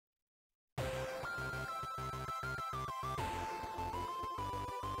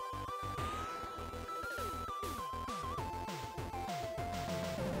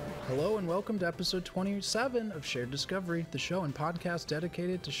Hello and welcome to episode 27 of Shared Discovery, the show and podcast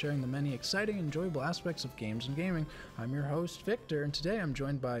dedicated to sharing the many exciting and enjoyable aspects of games and gaming. I'm your host, Victor, and today I'm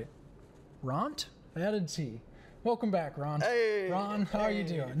joined by Ront. I added T. Welcome back, Ron. Hey! Ron, how are you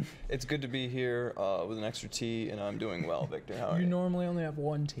doing? It's good to be here with an extra T, and I'm doing well, Victor. How are you? You normally only have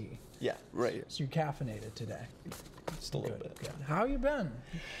one T. Yeah, right. So you caffeinated today. Just a little bit. Good. How you been?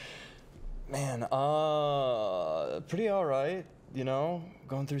 Man, pretty all right. You know,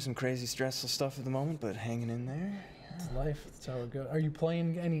 going through some crazy stressful stuff at the moment, but hanging in there. It's life. That's how it goes. Are you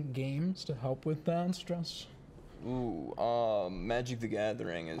playing any games to help with that stress? Ooh, Magic the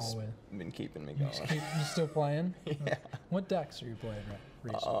Gathering has been keeping me going. You still playing? Yeah. What decks are you playing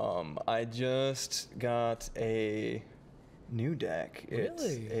recently? I just got a new deck.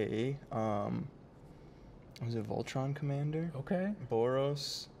 Really? It's was it Voltron Commander? Okay.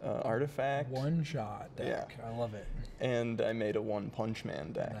 Boros, Artifact. One-shot deck. Yeah. I love it. And I made a One Punch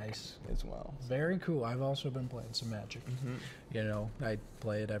Man deck as well. Very cool. I've also been playing some Magic. Mm-hmm. You know, I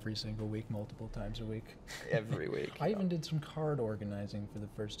play it every single week, multiple times a week. Every week. I even did some card organizing for the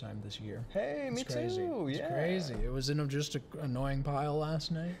first time this year. Hey, me crazy. too. It's Yeah. crazy. It was in just an annoying pile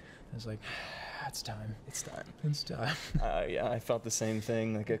last night. I was like, it's time. It's time. It's time. Yeah, I felt the same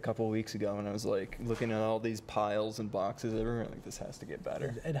thing like a couple weeks ago when I was like looking at all these piles and boxes everywhere. Like, this has to get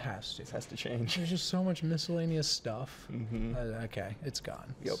better. It has to. This has to change. There's just so much miscellaneous stuff. Mm-hmm. Okay, it's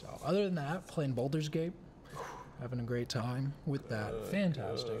gone. Yep. So, other than that, playing Baldur's Gate. Having a great time with that.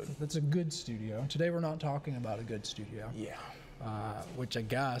 Fantastic. Good. That's a good studio. Today we're not talking about a good studio. Yeah. Which I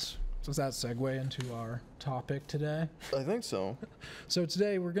guess, does that segue into our topic today? I think so. So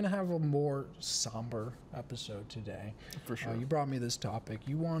today we're going to have a more somber episode today. For sure. You brought me this topic.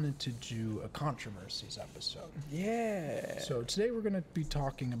 You wanted to do a controversies episode. Yeah. So today we're going to be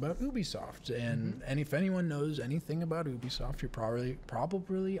talking about Ubisoft. And if anyone knows anything about Ubisoft, you're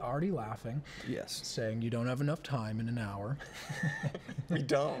probably already laughing. Yes. Saying you don't have enough time in an hour. We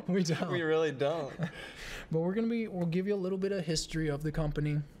don't. We don't. We really don't. But we'll give you a little bit of history of the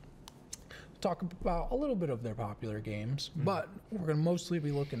company. Talk about a little bit of their popular games, but we're going to mostly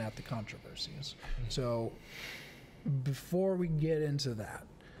be looking at the controversies. So before we get into that,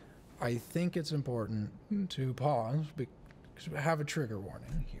 I think it's important to pause because we have a trigger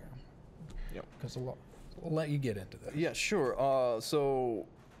warning here. Yep. Because we'll let you get into this. Yeah, sure. So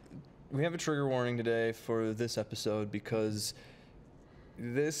we have a trigger warning today for this episode because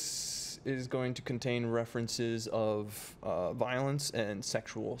this is going to contain references of violence and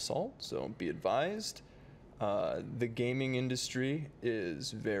sexual assault, so be advised. The gaming industry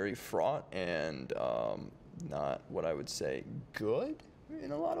is very fraught and not what I would say good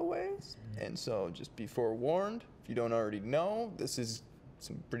in a lot of ways. And so just be forewarned, if you don't already know, this is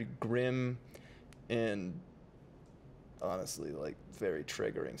some pretty grim and honestly like very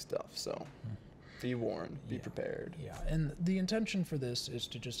triggering stuff. So be warned, be prepared. Yeah, and the intention for this is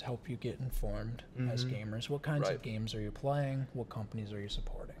to just help you get informed as gamers. What kinds of games are you playing? What companies are you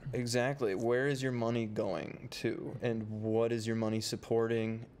supporting? Exactly. Where is your money going to? And what is your money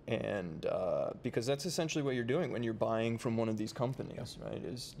supporting? And because that's essentially what you're doing when you're buying from one of these companies, right?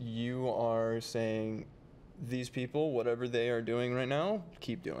 Is you are saying, these people, whatever they are doing right now,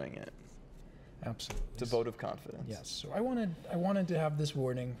 keep doing it. Absolutely. It's a vote of confidence. Yes. So I wanted to have this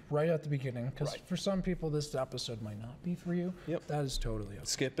warning right at the beginning because for some people this episode might not be for you. Yep. That is totally okay.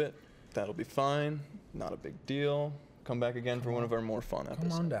 Skip it. That'll be fine. Not a big deal. Come back again for one of our more fun episodes.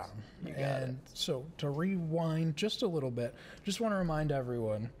 Come on down. You got it. So to rewind just a little bit, just want to remind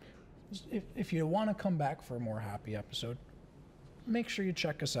everyone, if you want to come back for a more happy episode, make sure you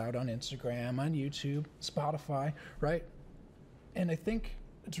check us out on Instagram, on YouTube, Spotify, right? And I think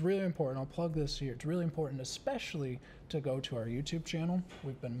it's really important, I'll plug this here, it's really important especially to go to our YouTube channel.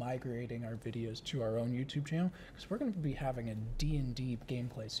 We've been migrating our videos to our own YouTube channel because we're going to be having a D&D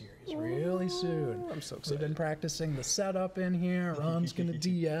gameplay series really soon. I'm so excited. We've been practicing the setup in here. Ron's going to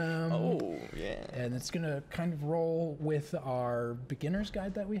DM. Oh, yeah. And it's going to kind of roll with our beginner's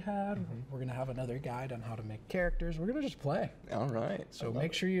guide that we had. We're going to have another guide on how to make characters. We're going to just play. All right. So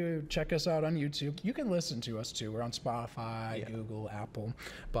make sure you check us out on YouTube. You can listen to us too. We're on Spotify, Google, Apple.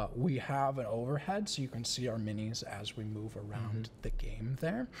 But we have an overhead so you can see our minis as we move around the game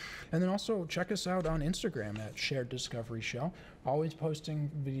there. And then also check us out on Instagram at Shared Discovery Show. Always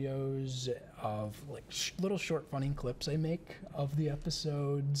posting videos of like little short funny clips I make of the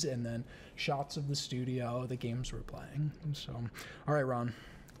episodes and then shots of the studio, the games we're playing. And so, all right, Ron,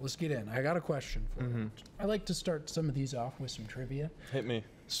 let's get in. I got a question for you. I like to start some of these off with some trivia. Hit me.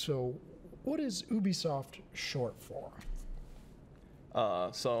 So what is Ubisoft short for?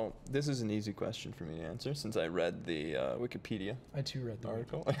 So this is an easy question for me to answer since I read the Wikipedia I too read the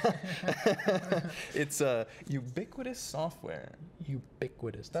article. It's ubiquitous software.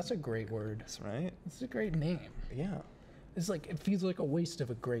 Ubiquitous. That's a great word. That's right. It's a great name. Yeah. It's like, it feels like a waste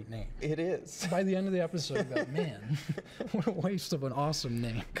of a great name. It is. By the end of the episode, you go, man, what a waste of an awesome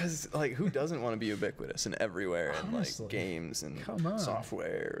name. Because, like, who doesn't want to be ubiquitous and everywhere in, Honestly, like, games and come on.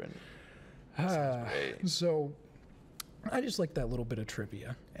 software? And great. So, I just like that little bit of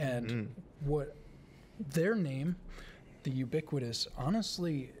trivia. And what their name, the Ubiquitous,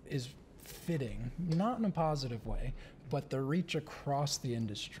 honestly is fitting, not in a positive way, but the reach across the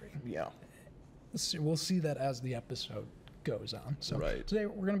industry. Yeah. So we'll see that as the episode goes on. So Right. today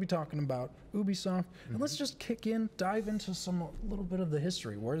we're going to be talking about Ubisoft, and let's just dive into some little bit of the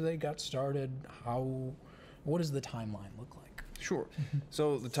history, where they got started, what does the timeline look like? Sure.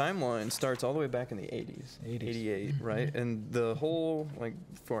 So the timeline starts all the way back in the 80s. 88, right? And the whole, like,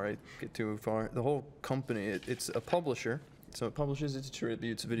 before I get too far, the whole company, it's a publisher. So it publishes, it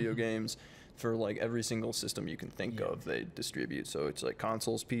distributes video games for, like, every single system you can think of they distribute. So it's like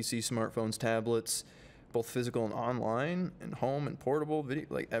consoles, PC, smartphones, tablets, both physical and online, and home and portable video,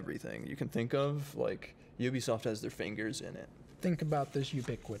 like everything you can think of. Like, Ubisoft has their fingers in it. Think about this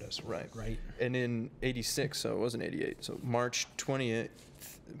ubiquitous word, right? And in 86, so it wasn't 88, so March 28th,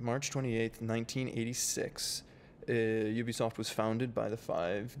 1986, Ubisoft was founded by the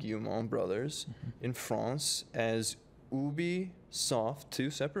 5 Guillemot brothers in France as Ubisoft,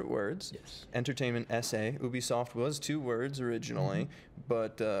 2 separate words. Yes. Entertainment SA. Ubisoft was 2 words originally,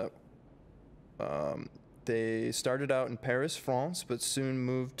 but they started out in Paris, France, but soon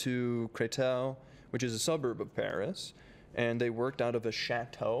moved to Créteil, which is a suburb of Paris, and they worked out of a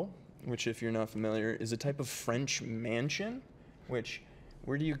chateau, which, if you're not familiar, is a type of French mansion, which...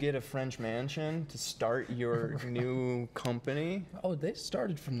 Where do you get a French mansion to start your new company? Oh, they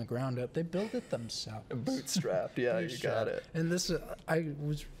started from the ground up. They built it themselves. Bootstrapped, yeah, you got it. And this, I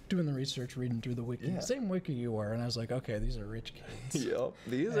was doing the research, reading through the wiki, same wiki you were, and I was like, okay, these are rich kids. Yep,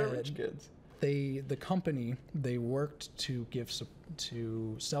 these are rich kids. The company, they worked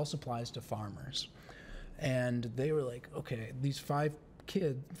to sell supplies to farmers, and they were like, okay, these 5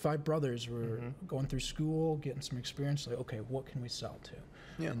 brothers were going through school, getting some experience. Like, okay, what can we sell to?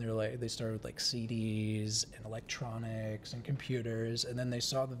 Yeah. And they started with like CDs and electronics and computers, and then they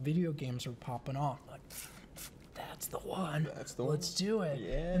saw the video games were popping off. Like, that's the one. Let's do it.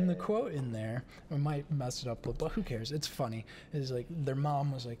 Yeah. And the quote in there, I might mess it up, but who cares? It's funny. Is like their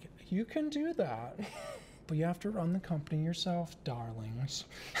mom was like, "You can do that." But you have to run the company yourself, darlings.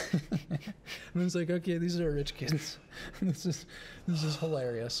 And it's like, okay, these are rich kids. This is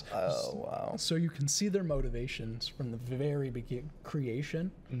hilarious. Oh, wow. So you can see their motivations from the very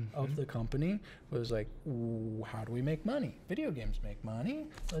creation of the company. It was like, how do we make money? Video games make money.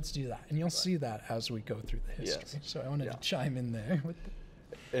 Let's do that. And you'll see that as we go through the history. Yes. So I wanted to chime in there.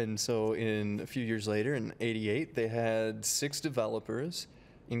 And so in a few years later, in 88, they had 6 developers,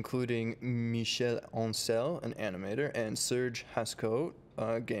 including Michel Ancel, an animator, and Serge Hascote,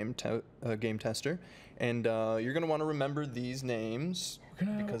 a game tester. And you're going to want to remember these names.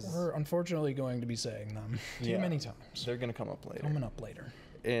 We're unfortunately going to be saying them too many times. They're going to come up later.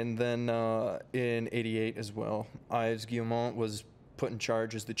 And then in 88 as well, Yves Guillemot was put in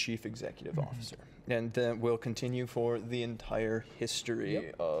charge as the chief executive officer. And that will continue for the entire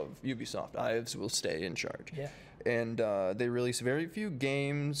history of Ubisoft. Yves will stay in charge. Yeah. And they release very few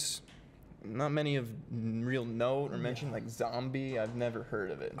games, not many of real note or mention, like Zombie. I've never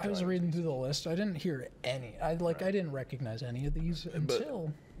heard of it. I was reading through the list. I didn't hear any. I didn't recognize any of these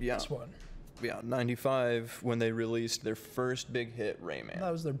until this one. Yeah, 95 when they released their first big hit, Rayman.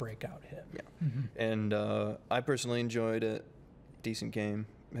 That was their breakout hit. Yeah. And I personally enjoyed it. Decent game.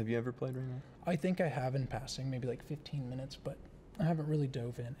 Have you ever played Rayman? I think I have in passing, maybe like 15 minutes, but I haven't really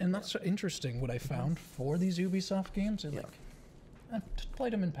dove in. And that's interesting what I found for these Ubisoft games. I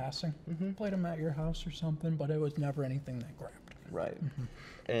played them in passing. Played them at your house or something, but it was never anything that grabbed me. Right.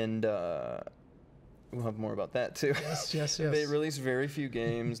 And we'll have more about that too. Yes. They released very few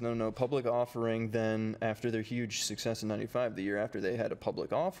games, no public offering. Then after their huge success in 95, the year after, they had a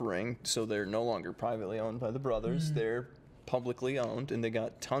public offering, so they're no longer privately owned by the brothers. They're publicly owned, and they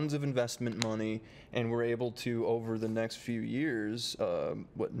got tons of investment money, and were able to, over the next few years,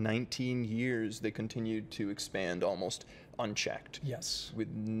 19 years, they continued to expand almost unchecked. Yes. With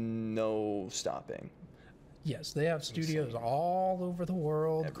no stopping. Yes, they have studios all over the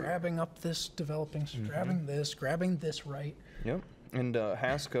world, grabbing up this, developing, grabbing this right. Yep. And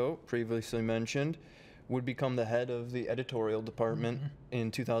Hasco, previously mentioned, would become the head of the editorial department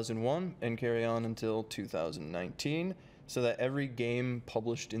in 2001 and carry on until 2019. so that every game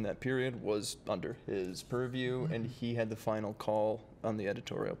published in that period was under his purview, and he had the final call on the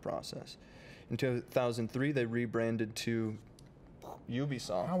editorial process. In 2003, they rebranded to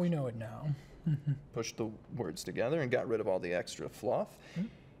Ubisoft. How we know it now. Pushed the words together and got rid of all the extra fluff.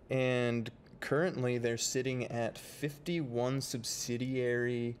 And currently, they're sitting at 51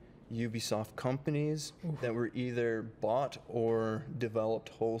 subsidiary Ubisoft companies that were either bought or developed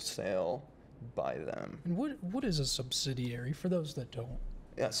wholesale by them. And what is a subsidiary for those that don't?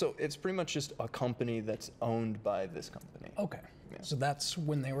 Yeah, so it's pretty much just a company that's owned by this company. Okay. Yeah. So that's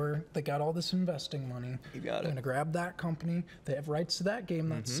when they got all this investing money. You got I'm it. gonna grab that company. They have rights to that game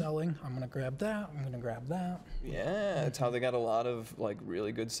that's selling. I'm gonna grab that. I'm gonna grab that. Yeah, it's how they got a lot of like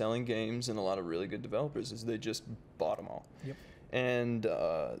really good selling games and a lot of really good developers, is they just bought them all. Yep. And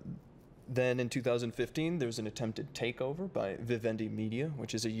then in 2015, there was an attempted takeover by Vivendi Media,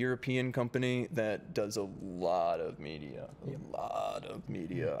 which is a European company that does a lot of media,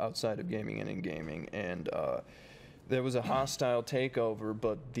 outside of gaming and in gaming. And there was a hostile takeover,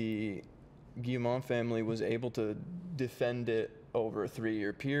 but the Guillemot family was able to defend it over a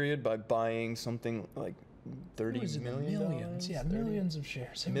 3-year period by buying something like $30 million. Millions, yeah, millions of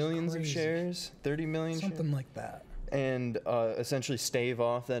shares. It was Millions of crazy. shares, 30 million shares. Something like that. And essentially stave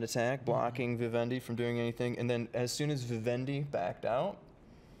off that attack, blocking Vivendi from doing anything. And then as soon as Vivendi backed out,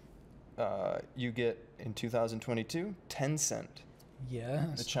 you get, in 2022, Tencent.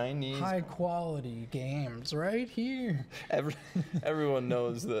 Yes. The Chinese. High quality games right here. Everyone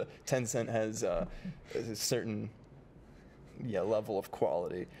knows the Tencent has a certain level of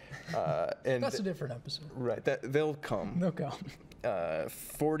quality. And That's a different episode. right, they'll come. They'll go.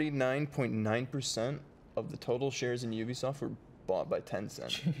 49.9% of the total shares in Ubisoft were bought by Tencent.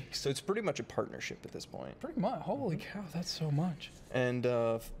 Jeez. So it's pretty much a partnership at this point. Pretty much. Holy cow, that's so much. And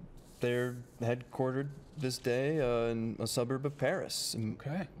they're headquartered this day in a suburb of Paris, in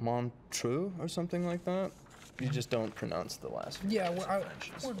Okay. Montreux or something like that. You just don't pronounce the last Yeah,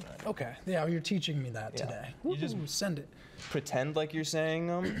 French. okay. Yeah, you're teaching me that Yeah. today. You just- Woo, send it. Pretend like you're saying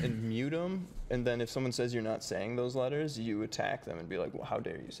them and mute them, and then if someone says you're not saying those letters, you attack them and be like, well, how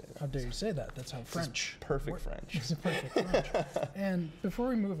dare you say that? How dare you say that? That's how French. Perfect French. It's a perfect French. And before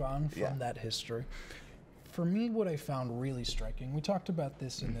we move on from that history, for me, what I found really striking, we talked about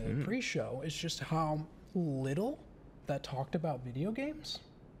this in the pre-show, is just how little that talked about video games.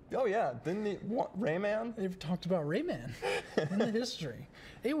 Oh yeah, didn't they what, Rayman? They've talked about Rayman in the history.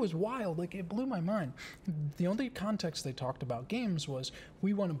 It was wild. Like, it blew my mind. The only context they talked about games was,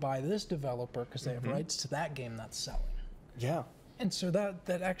 we want to buy this developer because they have rights to that game that's selling. Yeah. And so that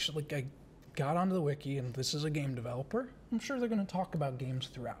actually, I got onto the wiki, and this is a game developer. I'm sure they're going to talk about games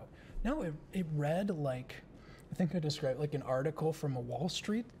throughout. No, it read like, I think I described like an article from a Wall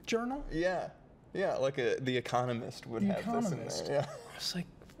Street journal. Yeah. Yeah, like The Economist would The have Economist. this in there. I was like,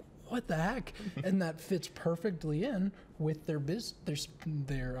 what the heck? And that fits perfectly in with their business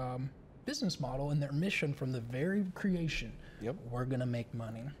model and their mission from the very creation. Yep. We're gonna make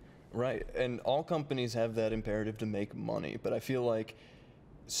money. Right, and all companies have that imperative to make money, but I feel like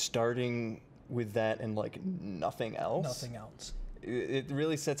starting with that and like nothing else. Nothing else. It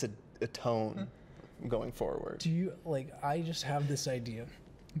really sets a tone going forward. Do you like? I just have this idea.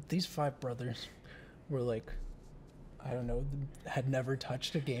 These 5 brothers were like, I don't know, had never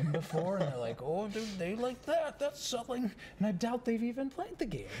touched a game before, and they're like, oh, dude, they like that. That's selling, and I doubt they've even played the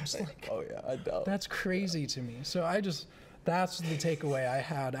games. Like, Oh yeah, I doubt. that's crazy to me. So that's the takeaway I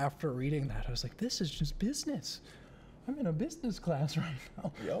had after reading that. I was like, this is just business. I'm in a business class right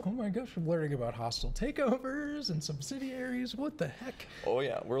now. Yep. Oh my gosh, I'm learning about hostile takeovers and subsidiaries. What the heck? Oh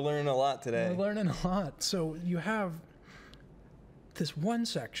yeah, we're learning a lot today. We're learning a lot. So you have this one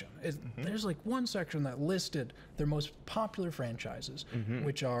section. There's like one section that listed their most popular franchises,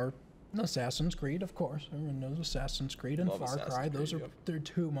 which are Assassin's Creed, of course. Everyone knows Assassin's Creed and Love Far Assassin's Cry. Those Creed, are their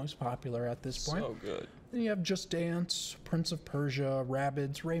 2 most popular at this point. So good. Then you have Just Dance, Prince of Persia,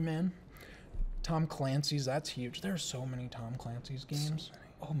 Rabbids, Rayman, Tom Clancy's. That's huge. There are so many Tom Clancy's games.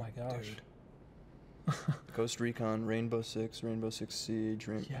 Oh my gosh. Ghost Recon, Rainbow Six Siege,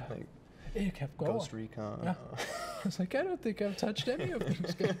 Yeah. like It kept going. Ghost Recon. Yeah. I was like, I don't think I've touched any of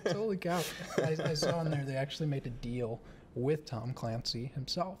these games. Holy cow. I saw in there they actually made a deal with Tom Clancy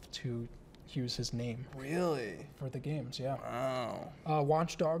himself to use his name Really? for the games, yeah. Wow.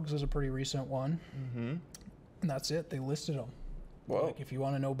 Watch Dogs is a pretty recent one. And that's it. They listed them. Whoa. Like, if you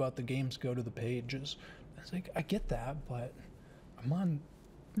want to know about the games, go to the pages. I was like, I get that, but I'm on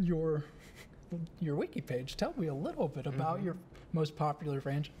your wiki page. Tell me a little bit about your most popular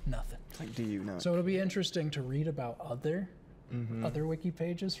franchise. Nothing. Like, do you know? So it'll be interesting to read about other other wiki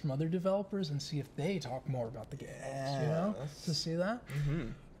pages from other developers and see if they talk more about the games, you know, to see that.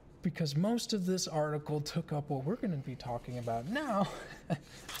 Because most of this article took up what we're going to be talking about now.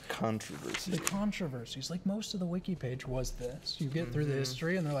 Controversies. The controversies. Like, most of the wiki page was this. You get through the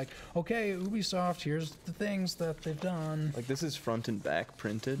history and they're like, okay, Ubisoft, here's the things that they've done. Like, this is front and back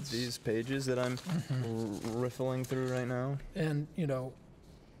printed, these pages that I'm riffling through right now. And, you know,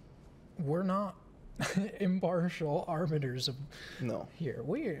 we're not impartial arbiters of here.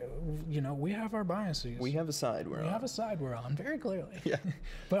 We, you know, we have our biases. We have a side we're on. We have a side we're on, very clearly. Yeah.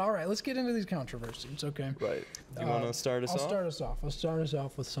 But all right, let's get into these controversies, okay? Right. You want to start us off? I'll start us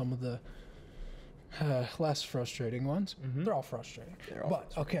off with some of the less frustrating ones. They're all frustrating.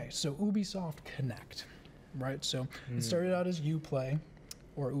 Okay, so Ubisoft Connect, right? So it started out as Uplay,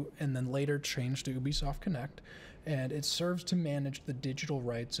 and then later changed to Ubisoft Connect. And it serves to manage the digital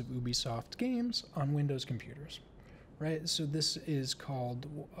rights of Ubisoft games on Windows computers, right? So this is called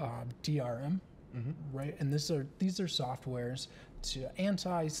DRM, right? And these are softwares to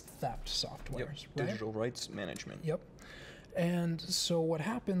anti-theft softwares, right? Digital rights management. Yep. And so what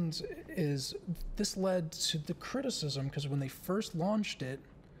happens is this led to the criticism, because when they first launched it,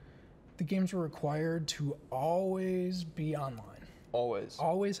 the games were required to always be online.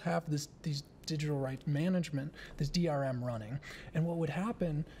 Always have these digital rights management, this DRM running. And what would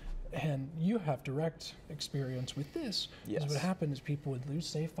happen, and you have direct experience with this, is what happened is people would lose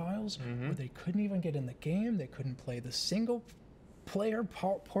save files where they couldn't even get in the game, they couldn't play the single player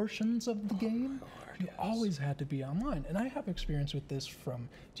portions of the game. You always had to be online. And I have experience with this from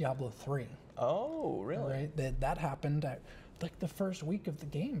Diablo 3. Oh, really? Right? That happened at like the first week of the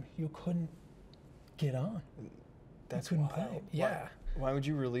game. You couldn't get on. That's couldn't wild. play. Yeah. Why would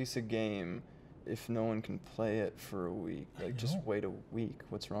you release a game if no one can play it for a week? Like, just wait a week.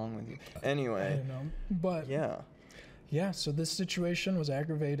 What's wrong with you? Anyway. I don't know. But yeah, so this situation was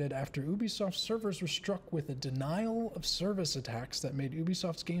aggravated after Ubisoft servers were struck with a denial of service attacks that made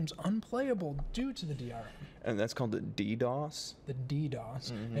Ubisoft's games unplayable due to the DRM. And that's called the DDoS? The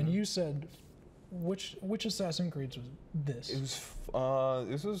DDoS. And you said, which Assassin's Creed was this? It was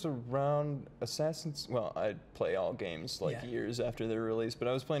this was around Assassin's. Well, I play all games like years after their release, but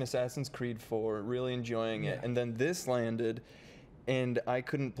I was playing Assassin's Creed 4, really enjoying it, and then this landed, and I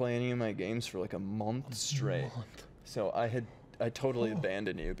couldn't play any of my games for like a month straight. So I totally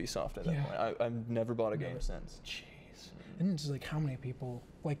abandoned Ubisoft at that point. I've never bought a game since. Jeez. And it's like, how many people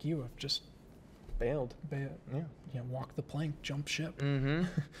like you have just bailed? Walk the plank, jump ship.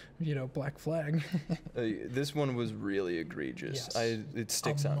 You know, black flag. This one was really egregious. It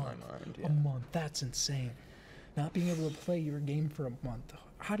sticks on my mind. A month. That's insane. Not being able to play your game for a month.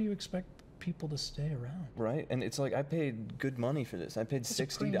 How do you expect people to stay around? Right, and it's like, I paid good money for this. I paid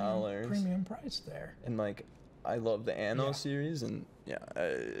 $60. Premium price there. And like, I love the Anno series, and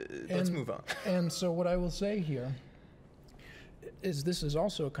let's move on. And so what I will say here is this is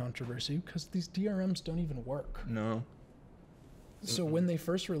also a controversy because these DRMs don't even work. No. So when they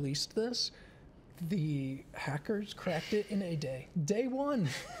first released this, the hackers cracked it in a day. Day one.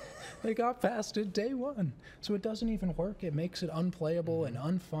 They got past it day one. So it doesn't even work. It makes it unplayable and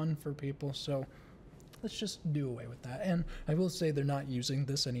unfun for people. So let's just do away with that. And I will say they're not using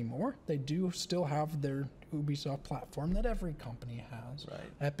this anymore. They do still have their Ubisoft platform that every company has. Right.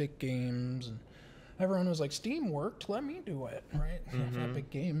 Epic Games, and everyone was like, Steam worked, let me do it, right? You have Epic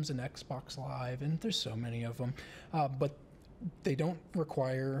Games and Xbox Live, and there's so many of them. But they don't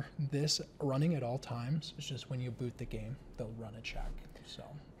require this running at all times. It's just when you boot the game, they'll run a check. So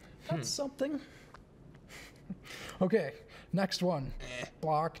that's something. Okay, next one.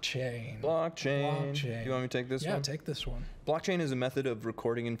 Blockchain. Do you want me to take this one? Yeah, take this one. Blockchain is a method of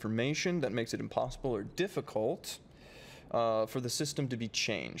recording information that makes it impossible or difficult for the system to be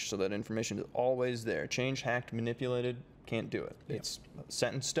changed, so that information is always there. Changed, hacked, manipulated, can't do it. Yep. It's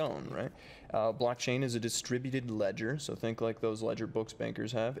set in stone, right? Blockchain is a distributed ledger, so think like those ledger books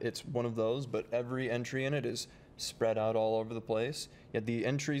bankers have. It's one of those, but every entry in it is spread out all over the place, yet the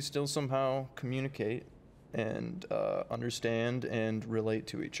entries still somehow communicate and understand and relate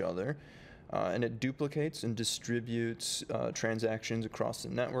to each other. And it duplicates and distributes transactions across the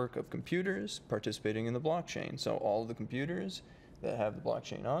network of computers participating in the blockchain. So all of the computers that have the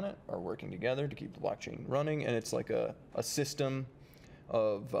blockchain on it are working together to keep the blockchain running, and it's like a system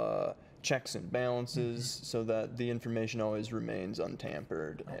of checks and balances so that the information always remains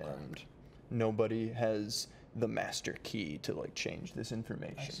untampered and nobody has the master key to like change this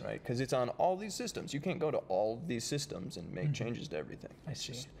information, right? Because it's on all these systems. You can't go to all of these systems and make changes to everything. I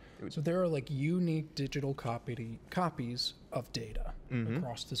see. So there are like unique digital copies of data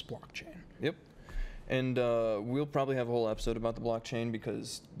across this blockchain. Yep. And we'll probably have a whole episode about the blockchain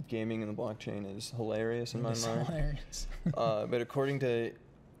because gaming in the blockchain is hilarious in my mind. Hilarious. But according to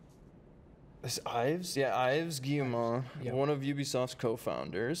Yves Guillemot, Yep. one of Ubisoft's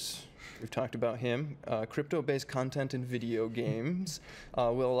co-founders, we've talked about him, crypto-based content in video games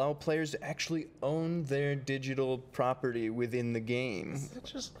will allow players to actually own their digital property within the game.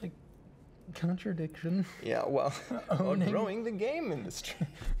 It's just like contradiction. Yeah, well, Owning. growing the game industry.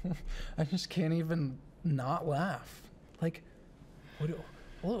 I just can't even not laugh. Like,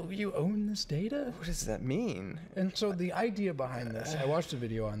 you own this data? What does that mean? And so the idea behind this, I watched a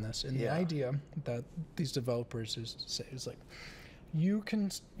video on this, and the Yeah. idea that these developers is like, you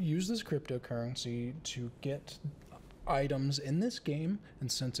can use this cryptocurrency to get items in this game, and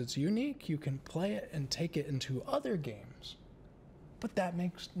since it's unique, you can play it and take it into other games. But that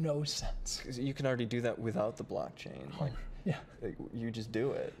makes no sense. 'Cause you can already do that without the blockchain. Like, Yeah. you just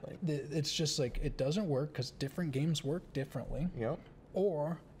do it. Like, It's just like, it doesn't work because different games work differently. yep.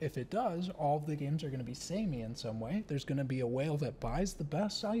 Or if it does, all of the games are going to be samey in some way. There's going to be a whale that buys the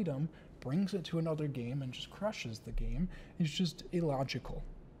best item, brings it to another game, and just crushes the game. It's just illogical.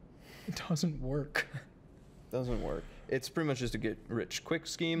 It doesn't work. Doesn't work. It's pretty much just a get rich quick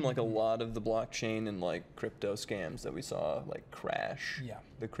scheme, like a lot of the blockchain and like crypto scams that we saw like crash Yeah.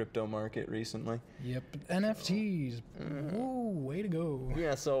 the crypto market recently. Yep. NFTs. Woo, way to go.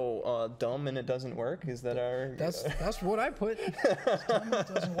 Yeah, so dumb and it doesn't work. Is that our? That's what I put. It's dumb, it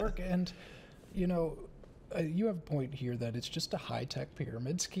doesn't work. And, you know, you have a point here that it's just a high-tech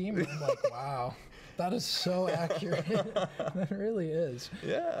pyramid scheme. I'm like, wow, that is so accurate. That really is.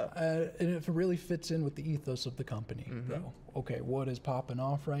 Yeah. And it really fits in with the ethos of the company, though. Okay, what is popping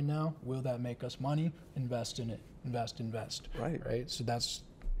off right now? Will that make us money? Invest in it. Invest. Right. Right? So that's,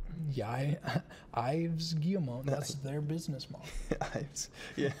 Yves Guillemot, that's their business model.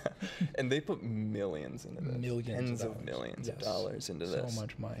 Yeah, and they put millions into this. Millions of Tens of dollars. millions of Yes. dollars into this. So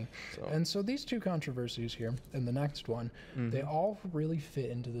much money. So- And so these two controversies here and the next one, they all really fit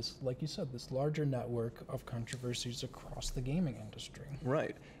into this, like you said, this larger network of controversies across the gaming industry.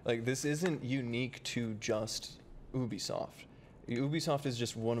 Right. Like, this isn't unique to just Ubisoft. Ubisoft is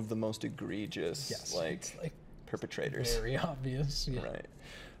just one of the most egregious, Yes. like, It's like perpetrators. very obvious. Yeah. Right.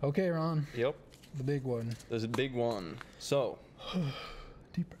 Okay, Ron, Yep. the big one. There's a big one. So,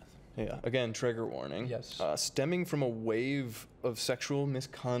 Deep breath. yeah, again, trigger warning. Yes. Stemming from a wave of sexual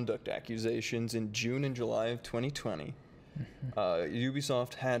misconduct accusations in June and July of 2020,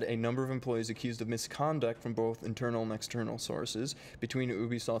 Ubisoft had a number of employees accused of misconduct from both internal and external sources. Between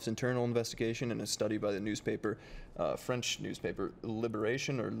Ubisoft's internal investigation and a study by the newspaper, French newspaper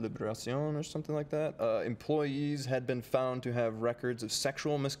Liberation or Liberation or something like that, employees had been found to have records of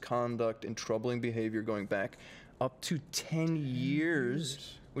sexual misconduct and troubling behavior going back up to 10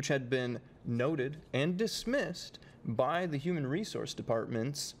 years, which had been noted and dismissed by the human resource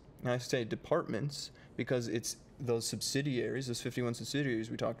departments. And I say departments because it's those subsidiaries, those 51 subsidiaries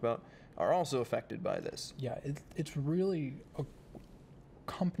we talked about, are also affected by this. Yeah, it's really a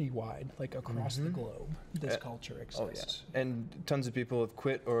company-wide, like across the globe, this culture exists. And tons of people have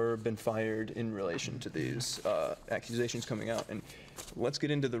quit or been fired in relation to these accusations coming out. And let's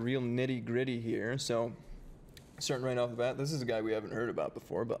get into the real nitty-gritty here. So, starting right off the bat, this is a guy we haven't heard about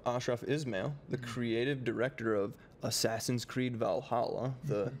before, but Ashraf Ismail, the creative director of Assassin's Creed Valhalla,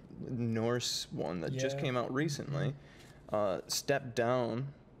 the Norse one that just Yeah. came out recently, stepped down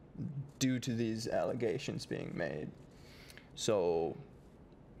due to these allegations being made. So,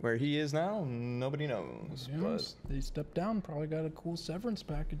 where he is now, nobody knows. Yes, they stepped down, probably got a cool severance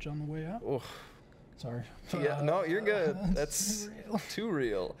package on the way out. But, Sorry. yeah, no, you're good. That's real. too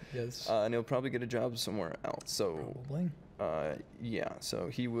real. Yes, And he'll probably get a job somewhere else. So, probably. yeah, so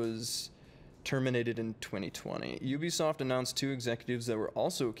he was terminated in 2020. Ubisoft announced 2 executives that were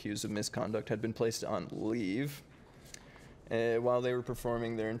also accused of misconduct had been placed on leave while they were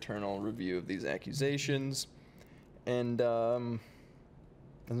performing their internal review of these accusations. And doesn't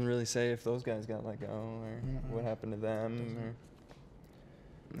really say if those guys got let go or what happened to them.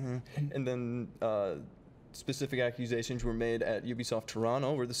 And then specific accusations were made at Ubisoft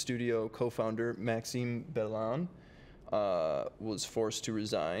Toronto, where the studio co-founder Maxime Bellan was forced to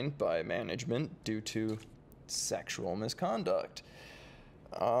resign by management due to sexual misconduct.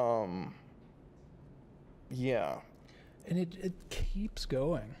 Yeah. And it keeps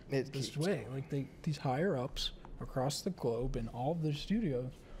going It this keeps way. Like these higher ups across the globe in all of their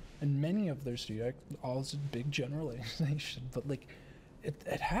studios, and many of their studios, all is a big generalization, but like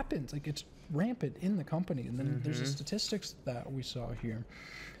it happens. Like it's rampant in the company. And then there's the statistics that we saw here.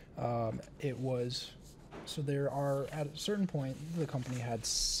 It was So there are, at a certain point, the company had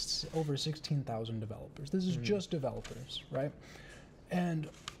over 16,000 developers. This is just developers, right? And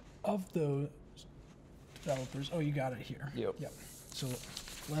of those developers, oh, you got it here. Yep. So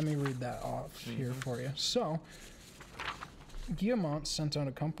let me read that off here for you. So Guillemot sent out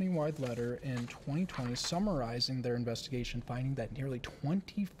a company-wide letter in 2020 summarizing their investigation, finding that nearly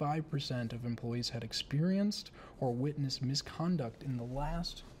 25% of employees had experienced or witnessed misconduct in the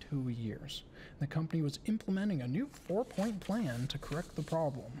last 2 years. The company was implementing a new 4-point plan to correct the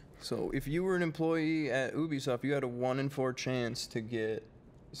problem. So if you were an employee at Ubisoft, you had a 1 in 4 chance to get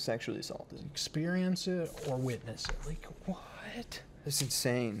sexually assaulted. Experience it or witness it. Like, what? That's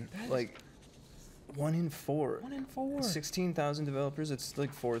insane. Like, 1 in 4. 1 in 4. 16,000 developers, it's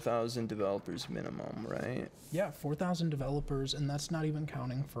like 4,000 developers minimum, right? Yeah, 4,000 developers, and that's not even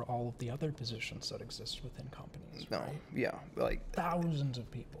counting for all of the other positions that exist within companies. No, right? yeah, like thousands of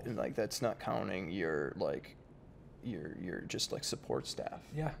people. Like, that's not counting your just like support staff.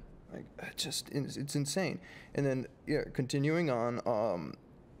 Yeah. Like, it's insane. And then, yeah, continuing on,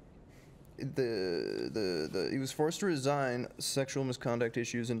 he was forced to resign sexual misconduct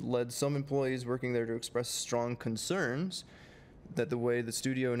issues and led some employees working there to express strong concerns that the way the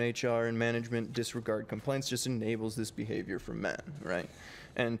studio and HR and management disregard complaints just enables this behavior from men, right?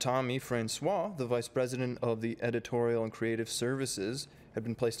 And Tommy Francois, the vice president of the editorial and creative services, had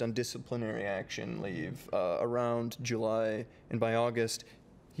been placed on disciplinary action leave around July, and by August,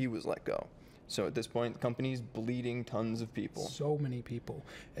 he was let go. So at this point, the company's bleeding tons of people. So many people.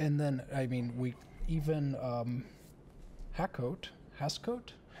 And then, I mean, we even Hascote?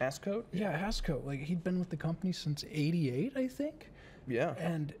 Yeah, Hascote. Like, he'd been with the company since '88, I think. Yeah.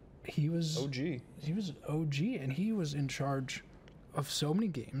 And he was OG. He was OG, and he was in charge of so many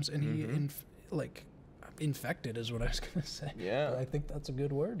games, and he infected is what I was gonna say. Yeah. But I think that's a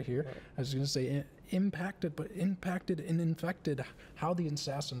good word here. I was gonna say impacted and infected how the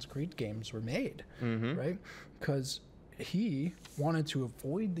Assassin's Creed games were made, right? Because he wanted to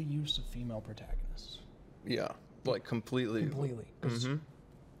avoid the use of female protagonists. Yeah, like completely. Because,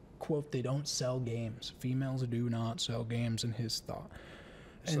 quote, they don't sell games. Females do not sell games, in his thought.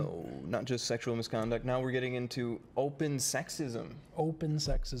 And so not just sexual misconduct. Now we're getting into open sexism. Open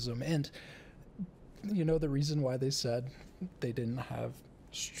sexism. And you know the reason why they said they didn't have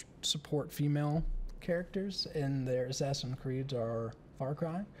support female characters in their Assassin's Creed or Far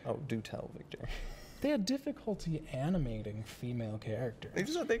Cry? Oh, do tell, Victor. They had difficulty animating female characters. They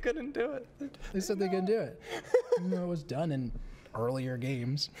said they couldn't do it. They said they couldn't do it. Even though it was done in earlier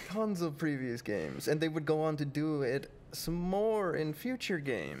games. Tons of previous games. And they would go on to do it some more in future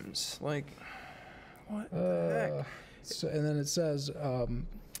games. Like, what the heck? So, and then it says,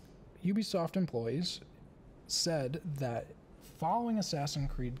 Ubisoft employees said that following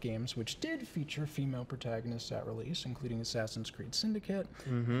Assassin's Creed games, which did feature female protagonists at release, including Assassin's Creed Syndicate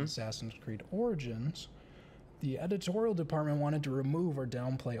and Assassin's Creed Origins, the editorial department wanted to remove or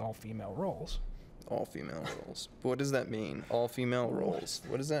downplay all female roles. All female roles. What does that mean? All female roles.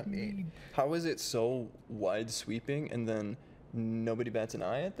 What does that mean? How is it so wide sweeping and then nobody bats an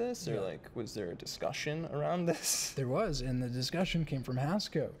eye at this? Or like, was there a discussion around this? There was, and the discussion came from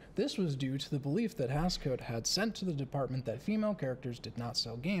Hascote. This was due to the belief that Hascote had sent to the department that female characters did not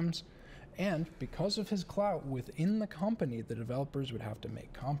sell games, and because of his clout within the company, the developers would have to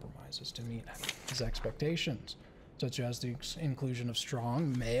make compromises to meet his expectations, such as the inclusion of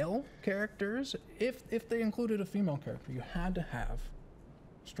strong male characters. If they included a female character, you had to have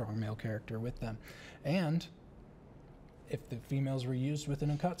a strong male character with them. And if the females were used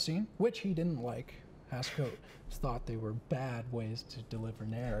within a cutscene, which he didn't like, Hascote thought they were bad ways to deliver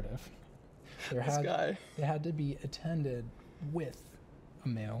narrative. They had to be attended with a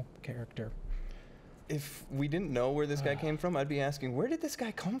male character. If we didn't know where this guy came from, I'd be asking, where did this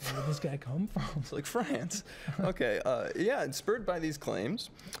guy come from? Where did this guy come from? It's like France. Okay, yeah, and spurred by these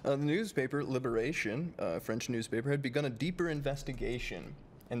claims, the newspaper Liberation, French newspaper, had begun a deeper investigation,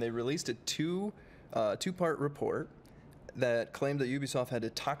 and they released a two-part report that claimed that Ubisoft had a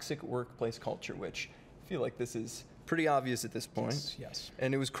toxic workplace culture, which I feel like this is pretty obvious at this point. Yes.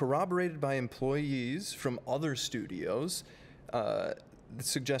 And it was corroborated by employees from other studios that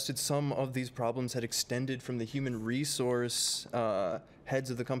suggested some of these problems had extended from the human resource heads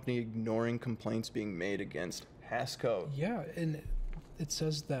of the company ignoring complaints being made against Hascote. Yeah, and it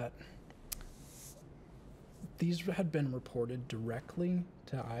says that these had been reported directly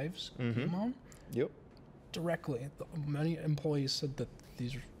to Yves Guillemot. Yep. Directly. Many employees said that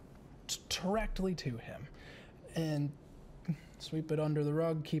these were directly to him. And sweep it under the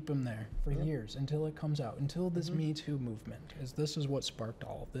rug, keep him there for years until it comes out, until this Me Too movement. This is what sparked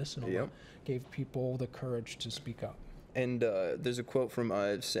all of this and all that gave people the courage to speak up. And there's a quote from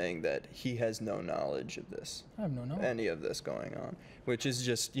Ives saying that he has no knowledge of this. I have no knowledge. Any of this going on, which is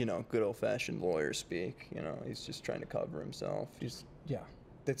just, you know, good old-fashioned lawyer speak. You know, he's just trying to cover himself.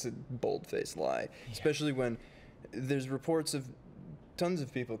 It's a bold-faced lie, especially when there's reports of tons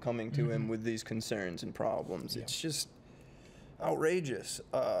of people coming to him with these concerns and problems. It's just outrageous.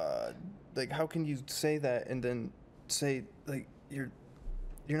 Like, how can you say that and then say, like, you're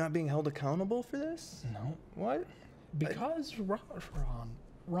not being held accountable for this? No. What? Because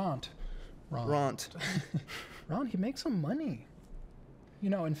Ront, he makes some money. You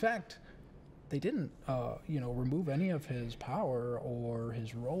know, in fact, they didn't, remove any of his power or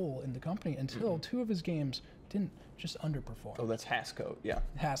his role in the company until two of his games didn't just underperform. Oh, that's Hascoat,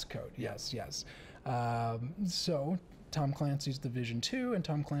 Hascoat, yes. So Tom Clancy's Division 2 and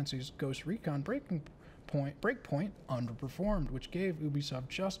Tom Clancy's Ghost Recon Breakpoint underperformed, which gave Ubisoft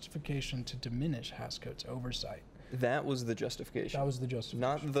justification to diminish Hascoat's oversight. That was the justification. That was the justification.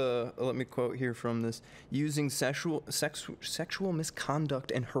 Not the, let me quote here from this, using sexual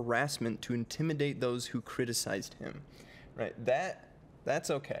misconduct and harassment to intimidate those who criticized him. Right, that's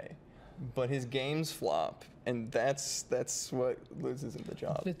okay. But his games flop, and that's what loses him the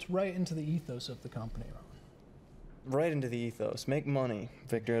job. It fits right into the ethos of the company, Ron. Right into the ethos. Make money,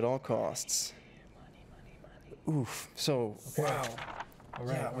 Victor, at all costs. Money. Oof. So, wow. All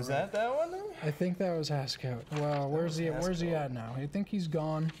right, yeah, was that one then? I think that was Hascoat. Well, where's he at now? I think he's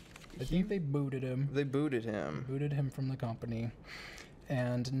gone. I think they booted him. They booted him. Booted him from the company.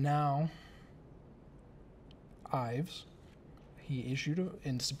 And now, Ives, he issued,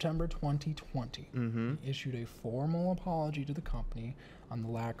 in September 2020, he issued a formal apology to the company on the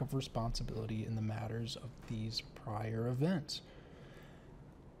lack of responsibility in the matters of these prior events.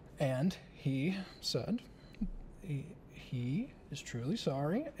 And he said he is truly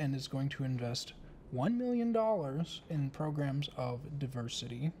sorry and is going to invest $1 million in programs of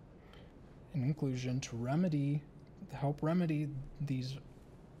diversity and inclusion to help remedy these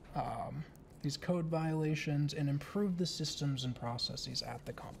code violations and improve the systems and processes at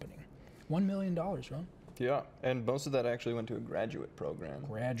the company. $1 million, Ron. Yeah, and most of that actually went to a graduate program.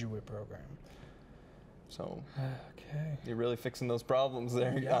 So, okay. You're really fixing those problems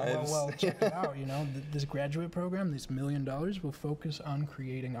there, guys. Well, check it out. You know, this graduate program, this $1 million, will focus on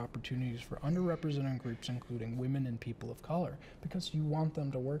creating opportunities for underrepresented groups, including women and people of color, because you want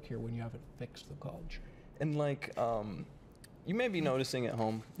them to work here when you haven't fixed the culture. And like, you may be noticing at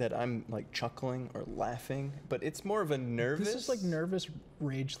home that I'm like chuckling or laughing, but it's more of a nervous. This is like nervous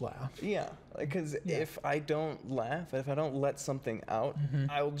rage laugh. Yeah, because if I don't laugh, if I don't let something out,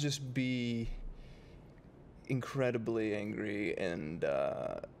 I'll just be incredibly angry, and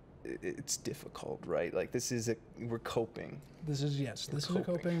it's difficult, right? Like we're coping. This is a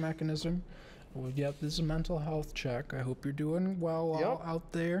coping mechanism. Well, yep, this is a mental health check. I hope you're doing well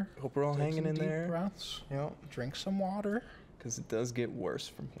out there. Hope we're all hanging in there. Deep breaths. Yep. Drink some water. Because it does get worse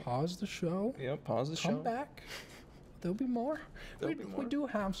from here. Pause the show. Yep, pause the show. Come back. There'll be more. We do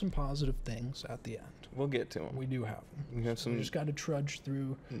have some positive things at the end. We'll get to them. We do have them. We have some. We just got to trudge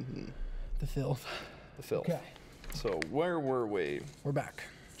through the filth. The filth. Okay. So where were we? We're back.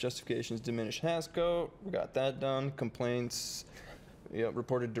 Justifications diminish Hascoat. We got that done. Complaints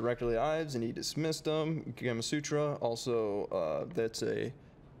reported directly to Ives, and he dismissed them. Gamasutra, also, that's a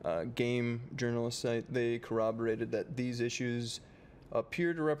game journalist site. They corroborated that these issues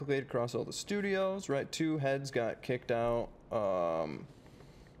appear to replicate across all the studios, right? 2 heads got kicked out.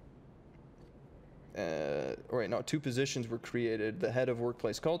 2 positions were created, the head of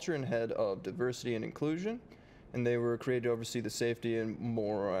workplace culture and head of diversity and inclusion. And they were created to oversee the safety and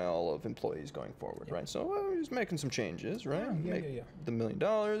morale of employees going forward, right? So he's making some changes, right? Yeah. The $1 million,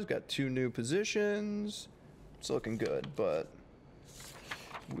 got 2 new positions. It's looking good, but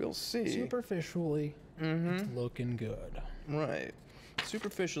we'll see. Superficially, it's looking good. Right.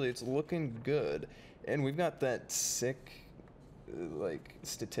 Superficially, it's looking good. And we've got that sick,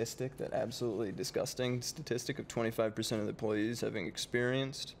 statistic, that absolutely disgusting statistic of 25% of the employees having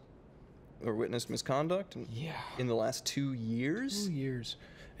experienced or witnessed misconduct in the last 2 years. 2 years.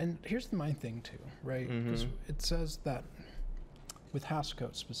 And here's my thing, too, right? Because it says that with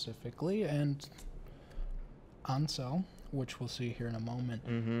Hascoat specifically and Ansel, which we'll see here in a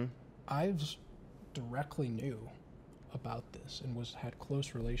moment, Ives directly knew about this and had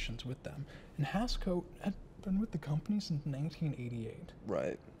close relations with them. And Hascoat had been with the company since 1988.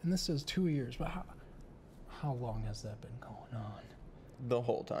 Right. And this says 2 years. But how long has that been going on? The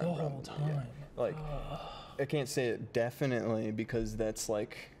whole time. The whole time. Yeah. I can't say it definitely because that's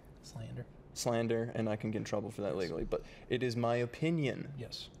like slander, and I can get in trouble for that legally. But it is my opinion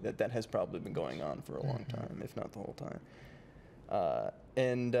that has probably been going on for a long time, if not the whole time.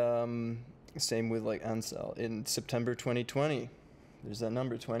 And same with like Ansel. In September 2020, there's that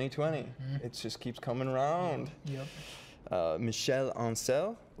number 2020. It just keeps coming around. Michel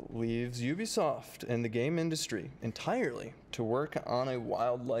Ancel leaves Ubisoft and the game industry entirely to work on a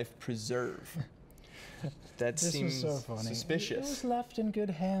wildlife preserve. That seems so funny. Suspicious. It was left in good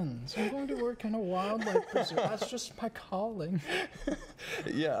hands. I'm going to work in a wildlife preserve. That's just my calling.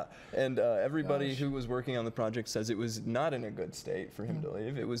 Yeah, and everybody who was working on the project says it was not in a good state for him to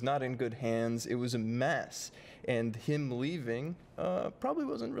leave. It was not in good hands. It was a mess. And him leaving probably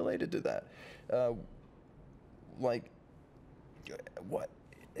wasn't related to that.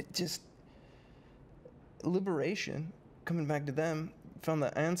 Liberation, coming back to them, found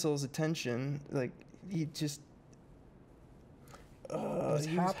that Ansel's attention, like, he just... he was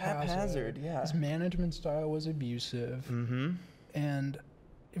haphazard, yeah. His management style was abusive. And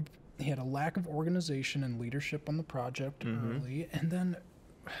he had a lack of organization and leadership on the project early. And then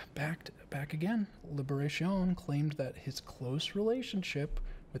back again, Liberation claimed that his close relationship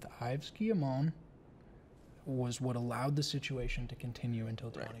with Yves Guillemot was what allowed the situation to continue until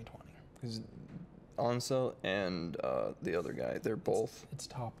 2020. Because Ansel and the other guy, they're both... It's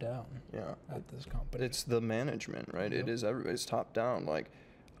top down at this company. It's the management, right? It is everybody's top down. Like,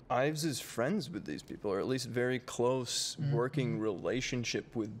 Yves is friends with these people, or at least very close working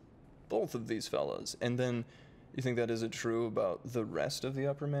relationship with both of these fellas. And then you think that isn't true about the rest of the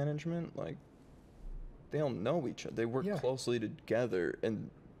upper management? Like, they all know each other. They work closely together,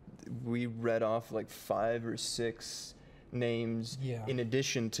 and we read off like 5 or 6 names in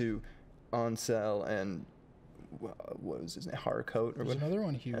addition to Ansel and what was his name? Harcourt or what? Another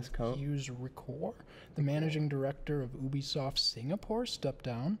one, Hughes Ricoeur, the managing director of Ubisoft Singapore, stepped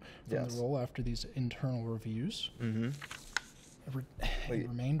down from the role after these internal reviews. He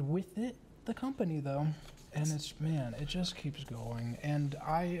remained with the company though, and it just keeps going. And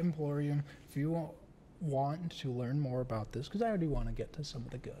I implore you, if you want to learn more about this, because I already want to get to some of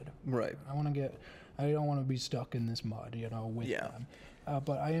the good. Right. I don't want to be stuck in this mud, with them.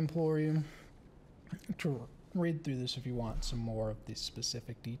 But I implore you to read through this if you want some more of the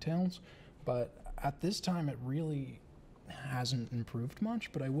specific details. But at this time, it really hasn't improved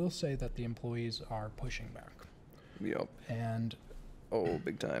much. But I will say that the employees are pushing back. Yep. And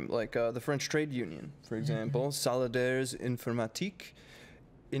big time. Like the French trade union, for example, Solidaires Informatique,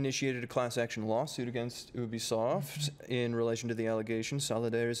 initiated a class action lawsuit against Ubisoft in relation to the allegations.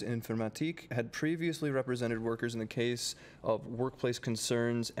 Solidaires Informatique had previously represented workers in the case of workplace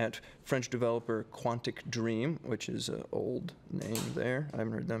concerns at French developer Quantic Dream, which is an old name there. I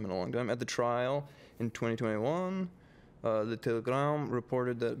haven't heard them in a long time. At the trial in 2021, the Telegram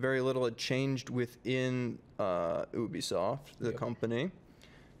reported that very little had changed within Ubisoft, the company,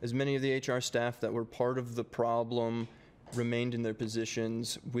 as many of the HR staff that were part of the problem remained in their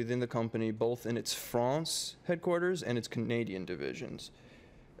positions within the company, both in its France headquarters and its Canadian divisions.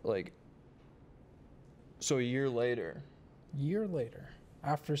 So a year later,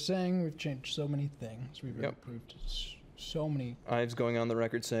 after saying we've changed so many things, we've improved so many... Yves going on the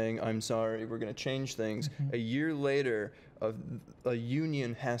record saying, I'm sorry, we're going to change things. A year later, a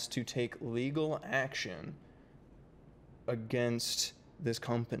union has to take legal action against this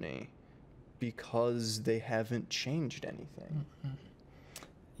company because they haven't changed anything.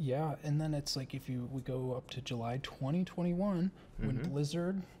 Yeah, and then it's like we go up to July 2021, when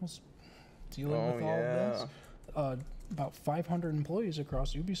Blizzard was dealing with all of this, about 500 employees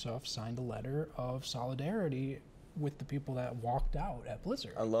across Ubisoft signed a letter of solidarity with the people that walked out at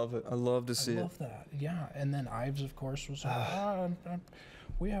Blizzard. I love it. I love to see it. I love that. Yeah, and then Yves, of course, was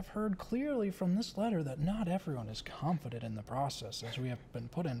we have heard clearly from this letter that not everyone is confident in the process as we have been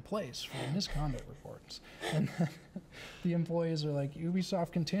put in place for misconduct reports. And the employees are like,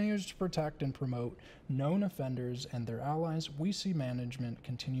 Ubisoft continues to protect and promote known offenders and their allies. We see management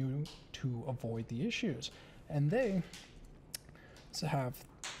continue to avoid the issues. And they have,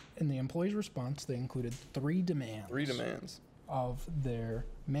 in the employees' response, they included 3 demands. 3 demands. Of their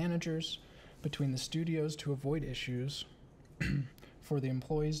managers between the studios to avoid issues, for the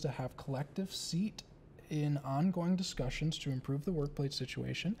employees to have collective seat in ongoing discussions to improve the workplace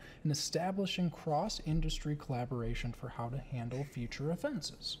situation, and establishing cross-industry collaboration for how to handle future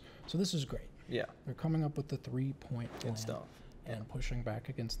offenses. So this is great. Yeah. They're coming up with the 3-point plan and pushing back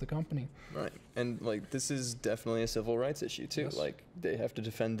against the company. Right. And this is definitely a civil rights issue too. Yes. They have to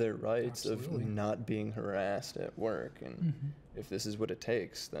defend their rights of not being harassed at work. And if this is what it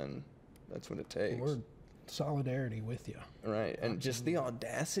takes, then that's what it takes. Word. solidarity with you. Right, and just the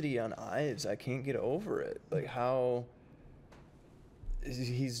audacity on Ives, I can't get over it. Like how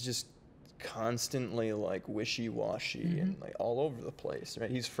he's just constantly like wishy-washy and like all over the place, right?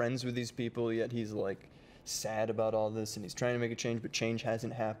 He's friends with these people, yet he's like sad about all this, and he's trying to make a change, but change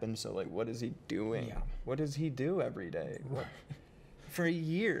hasn't happened. So like, what is he doing? Yeah. What does he do every day? What, for a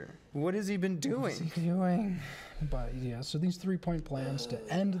year, what has he been doing? What's he doing? But yeah, so these 3-point plans to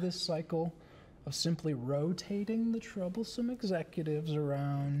end this cycle of simply rotating the troublesome executives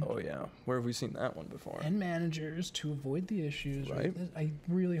around. Oh yeah, where have we seen that one before? And managers to avoid the issues. Right. I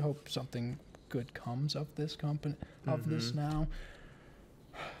really hope something good comes of this company, of this now.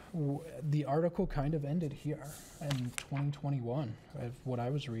 The article kind of ended here in 2021, of what I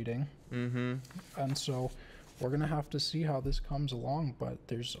was reading. And so we're gonna have to see how this comes along. But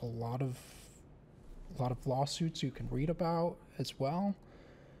there's a lot of lawsuits you can read about as well.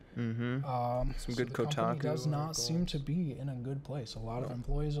 Some good the Kotaku company does not articles. seem to be in a good place. A lot of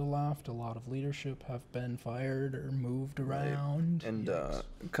employees have left. A lot of leadership have been fired or moved around. And Yes.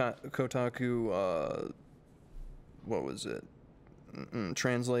 Kotaku, what was it?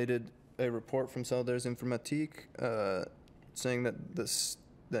 Translated a report from Solders Informatique saying that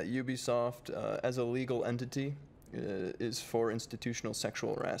that Ubisoft, as a legal entity, is for institutional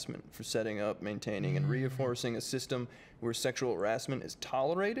sexual harassment, for setting up, maintaining, and reinforcing a system where sexual harassment is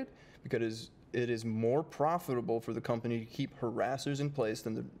tolerated because it is more profitable for the company to keep harassers in place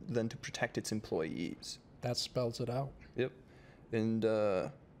than to protect its employees. That spells it out. Yep. And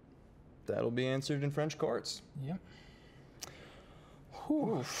that'll be answered in French courts. Yep.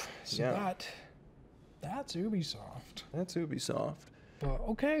 Whew. So yeah. that's Ubisoft. That's Ubisoft. But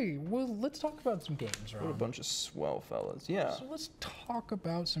okay, well, let's talk about some games, What a Ron. bunch of swell fellas. Yeah. So let's talk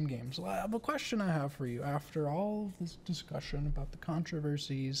about some games. The question I have for you, after all of this discussion about the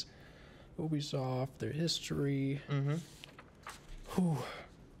controversies, Ubisoft, their history,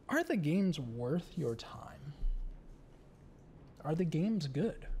 are the games worth your time? Are the games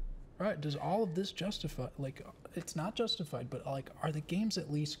good? Right? Does all of this justify, like, it's not justified, but like, are the games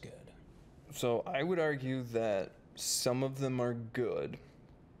at least good? So I would argue that some of them are good,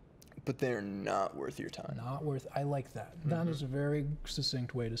 but they're not worth your time. Not worth. I like that. That is a very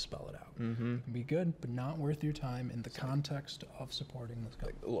succinct way to spell it out. It can be good, but not worth your time in the context of supporting this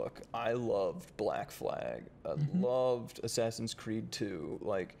company. Look, I loved Black Flag. I loved Assassin's Creed 2.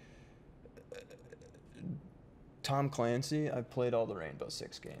 Like, Tom Clancy, I played all the Rainbow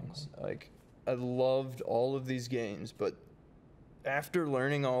Six games. Like, I loved all of these games, but after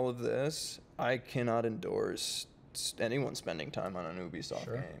learning all of this, I cannot endorse anyone spending time on an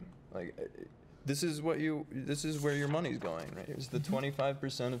Ubisoft game. Like, this is where your money's going, right? It's the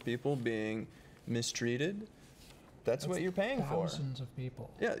 25% of people being mistreated. That's what you're paying for. Thousands of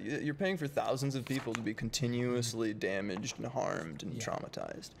people. Yeah, you're paying for thousands of people to be continuously damaged and harmed and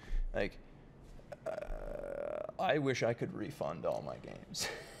traumatized. Like, I wish I could refund all my games.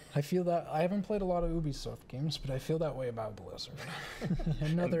 I feel that I haven't played a lot of Ubisoft games, but I feel that way about Blizzard.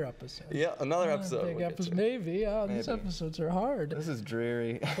 Another episode. Yeah, another episode. Big we'll get episode. to. Maybe. These Maybe. episodes are hard. This is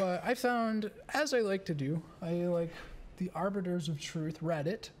dreary. But I found, as I like to do, I like the arbiters of truth,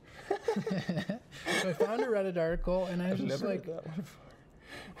 Reddit. So I found a Reddit article, and I was just like, heard that one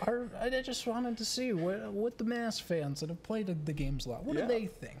before. I just wanted to see what the mass fans that have played the games a lot, what do they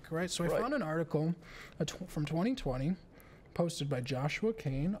think, right? So I found an article from 2020, posted by Joshua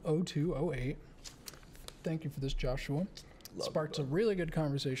Kane, 0208. Thank you for this, Joshua. Sparked a really good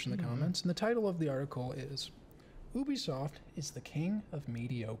conversation in the comments. And the title of the article is, Ubisoft is the king of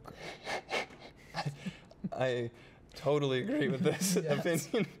mediocre. I totally agree with this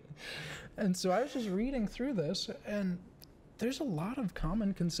opinion. And so I was just reading through this, and there's a lot of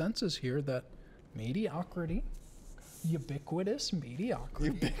common consensus here that mediocrity, ubiquitous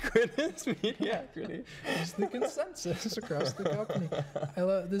mediocrity, is the consensus across the company. I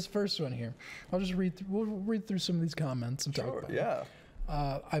love this first one here. I'll just read through, we'll read through some of these comments and talk about it.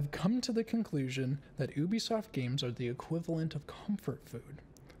 I've come to the conclusion that Ubisoft games are the equivalent of comfort food.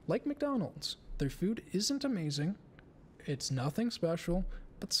 Like McDonald's, their food isn't amazing, it's nothing special,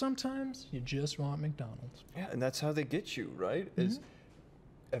 but sometimes you just want McDonald's. Yeah, and that's how they get you, right? Is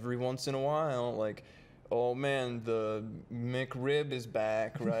every once in a while, like, oh man, the McRib is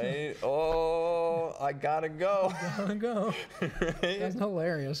back, right? Oh, I gotta go. Gotta go. Right? That's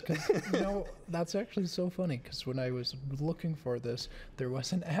hilarious, because that's actually so funny, because when I was looking for this, there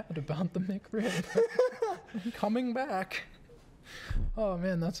was an ad about the McRib coming back. Oh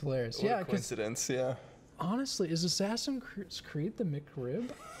man, that's hilarious. What a coincidence, yeah. Honestly, is Assassin's Creed the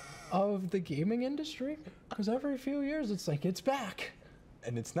McRib of the gaming industry? Because every few years it's like, it's back.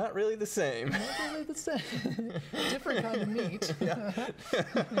 And it's not really the same. Not really the same. Different kind of meat. Yeah.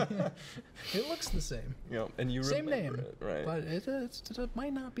 It looks the same. And you same remember name, it, right? But it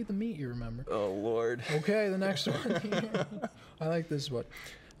might not be the meat you remember. Oh, Lord. Okay, the next one here. I like this one.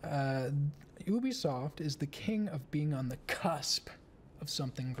 Ubisoft is the king of being on the cusp of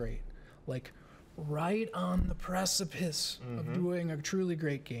something great. Like, right on the precipice of doing a truly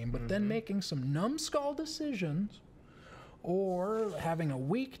great game, but then making some numbskull decisions, or having a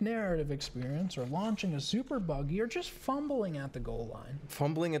weak narrative experience, or launching a super buggy, or just fumbling at the goal line.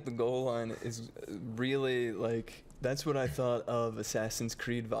 Fumbling at the goal line is really like, that's what I thought of Assassin's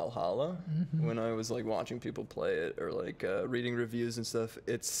Creed Valhalla when I was like watching people play it, or like reading reviews and stuff.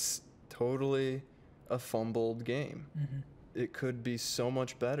 It's totally a fumbled game. It could be so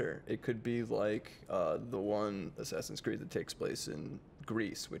much better. It could be like the one Assassin's Creed that takes place in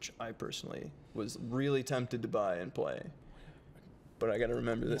Greece, which I personally was really tempted to buy and play. But I got to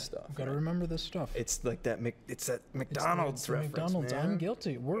remember this stuff. Got to remember this stuff. It's like that. It's that McDonald's reference. McDonald's. Man. I'm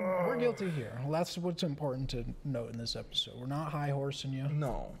guilty. We're guilty here. Well, that's what's important to note in this episode. We're not high horsing you.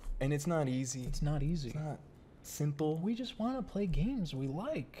 No, and it's not easy. It's not easy. It's not simple. We just want to play games we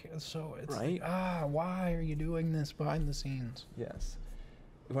like. So it's right. Like, why are you doing this behind the scenes? Yes.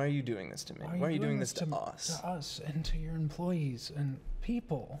 Why are you doing this to me? Why are you doing this to us? To us and to your employees and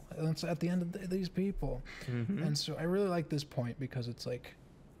people. And it's at the end of these people. And so I really like this point because it's like,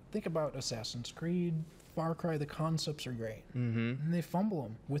 think about Assassin's Creed, Far Cry. The concepts are great, and they fumble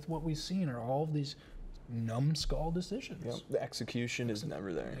them with what we've seen are all of these numbskull decisions. The execution is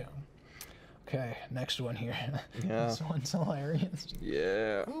never there. Yeah. Okay, next one here. Yeah. This one's hilarious.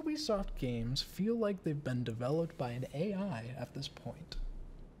 Yeah. Ubisoft games feel like they've been developed by an AI at this point.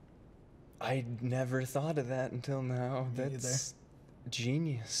 I never thought of that until now. That's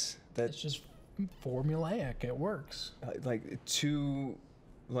genius. It's just formulaic. It works. Like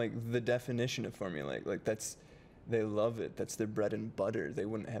the definition of formulaic. Like they love it. That's their bread and butter. They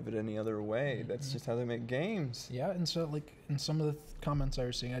wouldn't have it any other way. That's just how they make games. Yeah, and so like in some of the comments I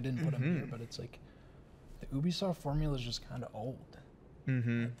was seeing, I didn't put them here, but it's like the Ubisoft formula is just kind of old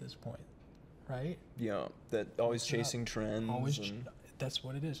at this point, right? Yeah, that always chasing trends. That's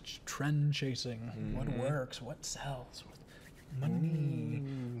what it is. Trend chasing. What works? What sells? Money.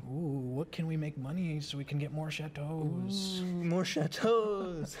 Ooh, what can we make money so we can get more chateaus? Ooh, more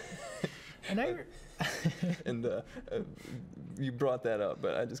chateaus. And you brought that up,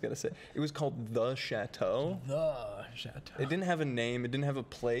 but I just gotta say, it was called The Chateau. The Chateau. It didn't have a name. It didn't have a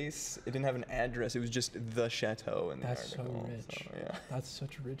place. It didn't have an address. It was just The Chateau in the article. That's so rich. So, yeah. That's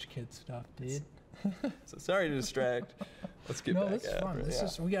such rich kid stuff, dude. So sorry to distract. Let's get back at it. No,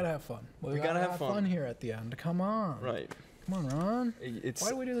 it's fun. We gotta have fun. We gotta have fun here at the end. Come on. Right. Come on, Ron. Why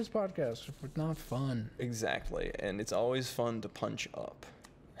do we do this podcast if it's not fun? Exactly, and it's always fun to punch up.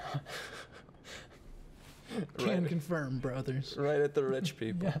 Can confirm, brothers. Right at the rich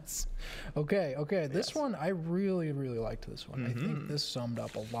people. Yes. Okay. This one, I really, really liked this one. I think this summed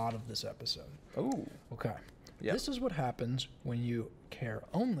up a lot of this episode. Oh. Okay. Yep. This is what happens when you care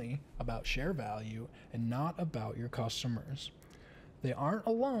only about share value and not about your customers. They aren't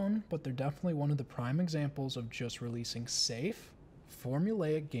alone, but they're definitely one of the prime examples of just releasing safe,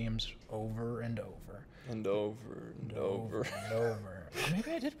 formulaic games over and over. And over and over. And over.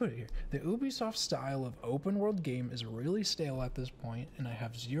 Maybe I did put it here. The Ubisoft style of open world game is really stale at this point, and I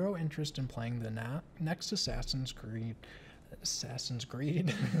have zero interest in playing the next Assassin's Creed. I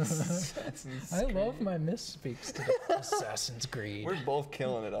love my misspeaks today. Assassin's Creed. We're both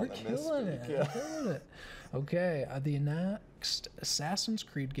killing it on the misspeak. Yeah. We're killing it. Okay, the next Assassin's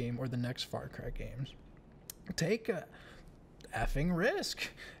Creed game or the next Far Cry games. Take a effing risk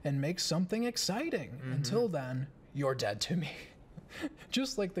and make something exciting. Until then, you're dead to me.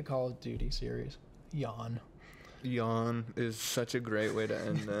 Just like the Call of Duty series. Yawn. Yawn is such a great way to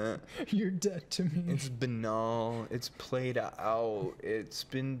end that. You're dead to me. It's banal. It's played out. It's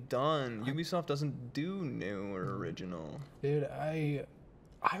been done. Ubisoft doesn't do new or original. Dude,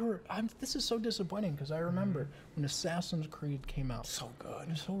 this is so disappointing because I remember when Assassin's Creed came out. So good. It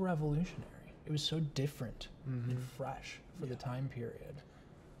was so revolutionary. It was so different and fresh for the time period.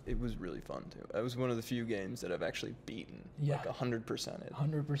 It was really fun too. It was one of the few games that I've actually beaten. Yeah. Like 100%.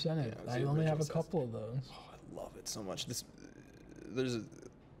 100%. Yeah, I only have a couple of those. Oh, I love it so much.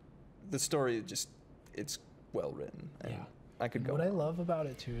 The story it's well written. And I could go. What I love about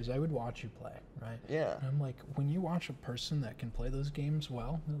it too is I would watch you play, right? Yeah. And I'm like, when you watch a person that can play those games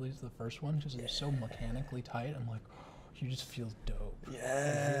well, at least the first one, because they're so mechanically tight, I'm like, you just feel dope.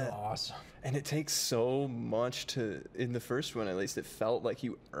 Yeah. Awesome. And it takes so much to, in the first one at least, it felt like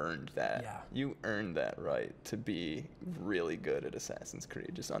you earned that. Yeah. You earned that right to be really good at Assassin's Creed,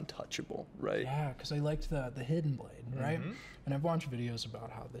 just untouchable, right? Yeah, because I liked the hidden blade, right? And I've watched videos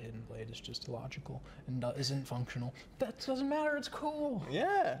about how the hidden blade is just illogical and isn't functional. That doesn't matter. It's cool.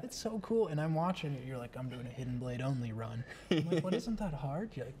 Yeah. It's so cool. And I'm watching it. You're like, I'm doing a hidden blade only run. I'm like, well, isn't that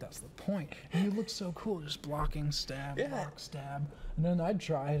hard? You're like, that's the point. And you look so cool, just blocking, stab, block, stab. And then I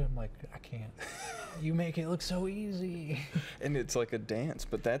tried. I'm like, I can't. You make it look so easy. And it's like a dance,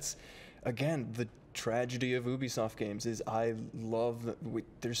 but that's, again, the tragedy of Ubisoft games is I love that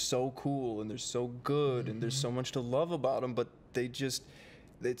they're so cool and they're so good and there's so much to love about them, but they just,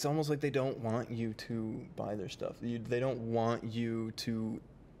 it's almost like they don't want you to buy their stuff. They don't want you to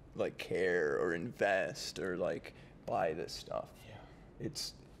like care or invest or like buy this stuff. Yeah.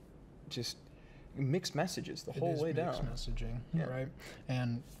 It's just mixed messages the whole way down. Mixed messaging, right?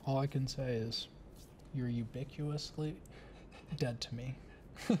 And all I can say is you're ubiquitously dead to me.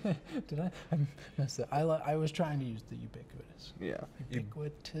 Did I messed up? I was trying to use the ubiquitous. Yeah.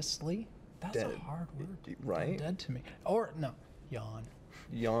 Ubiquitously? That's dead. a hard word. Right? Dead to me. Or, no, yawn.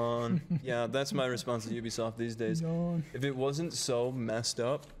 Yawn. Yeah, that's my response to Ubisoft these days. Yawn. If it wasn't so messed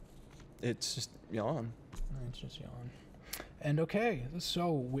up, it's just yawn. It's just yawn. And okay,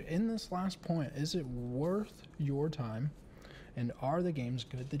 so in this last point, is it worth your time? And are the games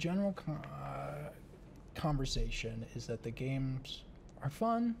good? The general conversation is that the games are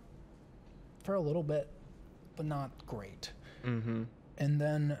fun for a little bit, but not great. And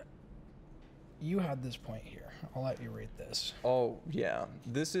then you had this point here. I'll let you read this. Oh, yeah.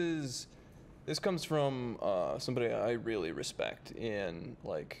 This comes from somebody I really respect in,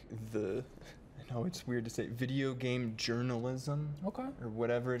 like, I know it's weird to say, video game journalism. Okay. Or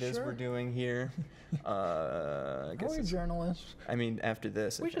whatever it is we're doing here. I guess we're journalists. I mean, after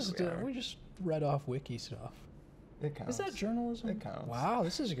this, we just read off wiki stuff. It counts. Is that journalism? It counts. Wow,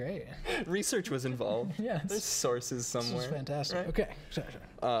 this is great. Research was involved. Yeah, there's sources somewhere. This is fantastic. Right? Okay. Sorry.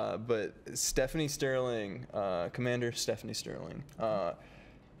 But Stephanie Sterling, Commander Stephanie Sterling,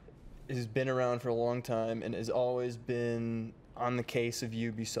 has been around for a long time and has always been on the case of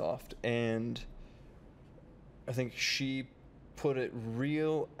Ubisoft. And I think she put it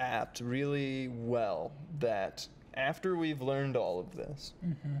really well, that after we've learned all of this,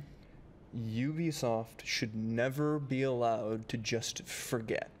 Ubisoft should never be allowed to just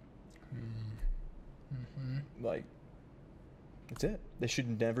forget. Like, that's it. They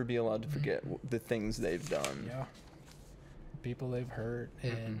should never be allowed to forget the things they've done. Yeah. People they've hurt.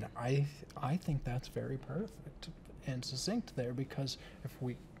 And I think that's very perfect and succinct there, because if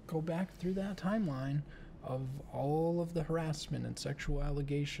we go back through that timeline of all of the harassment and sexual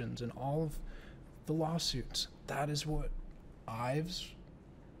allegations and all of the lawsuits, that is what Ives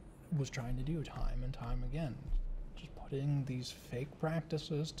was trying to do time and time again. Just putting these fake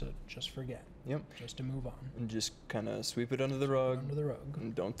practices to just forget. Yep. Just to move on. And just kind of sweep it under the rug. Under the rug.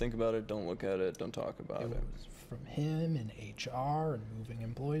 And don't think about it, don't look at it, don't talk about it. Was from him and HR and moving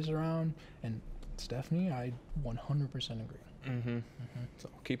employees around. And Stephanie, I 100% agree. So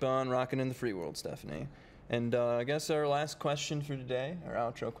keep on rocking in the free world, Stephanie. And I guess our last question for today, our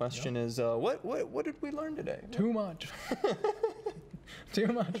outro question is, what did we learn today? Too much. Too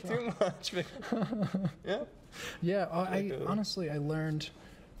much. Too much. Yeah. Yeah. I honestly, I learned.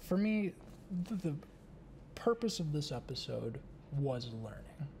 For me, the purpose of this episode was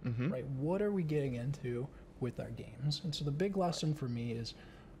learning. Right. What are we getting into with our games? And so the big lesson for me is,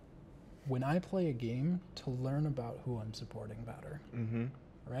 when I play a game, to learn about who I'm supporting better.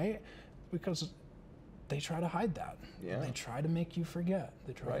 Right? Because they try to hide that. Yeah. They try to make you forget.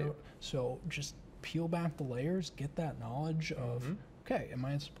 They try to. So just peel back the layers, get that knowledge of, okay, am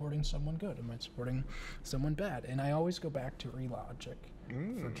I supporting someone good? Am I supporting someone bad? And I always go back to Relogic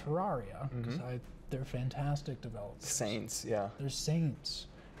for Terraria, because they're fantastic developers. Saints, yeah. They're saints.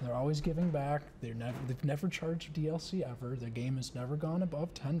 They're always giving back. They've never charged DLC ever. Their game has never gone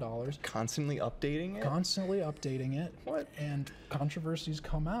above $10. Constantly updating it? Constantly updating it. What? And controversies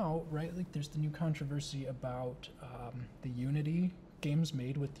come out, right? Like, there's the new controversy about the Unity, games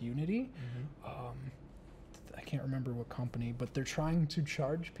made with Unity. I can't remember what company, but they're trying to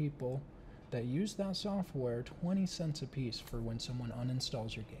charge people that use that software 20 cents a piece for when someone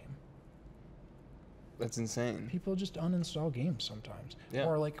uninstalls your game. That's insane. People just uninstall games sometimes. Yeah.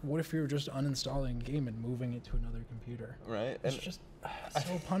 Or, like, what if you're just uninstalling a game and moving it to another computer? Right. It's just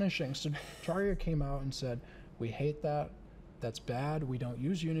so punishing. So Terraria came out and said, we hate that. That's bad. We don't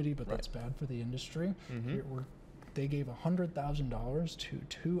use Unity, but that's bad for the industry. They gave $100,000 to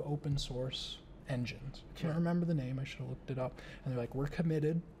 2 open source engines. I can't remember the name. I should have looked it up. And they're like, we're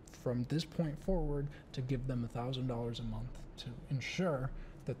committed from this point forward to give them $1,000 a month to ensure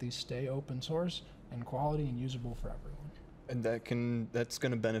that these stay open source and quality and usable for everyone. And that's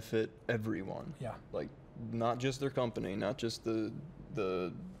going to benefit everyone. Yeah. Like, not just their company, not just the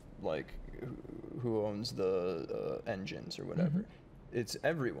like who owns the engines or whatever. It's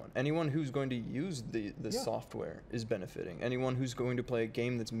everyone. Anyone who's going to use the software is benefiting. Anyone who's going to play a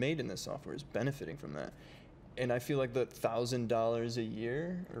game that's made in this software is benefiting from that. And I feel like the $1,000 a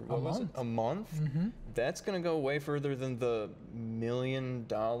year, or what was it? A month? That's going to go way further than the $1 million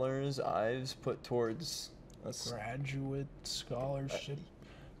Ives put towards a graduate scholarship.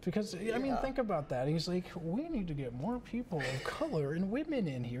 Because, I mean, think about that. He's like, we need to get more people of color and women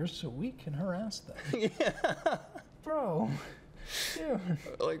in here so we can harass them. Yeah. Bro. Dude.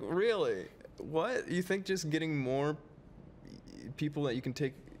 Like, really? What? You think just getting more people that you can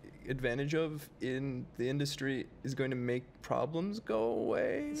take advantage of in the industry is going to make problems go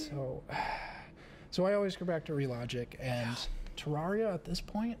away? So I always go back to Relogic, and Terraria at this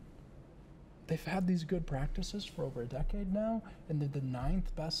point, they've had these good practices for over a decade now, and they're the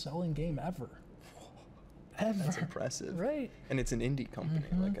 9th best-selling game ever. That's impressive. Right. And it's an indie company,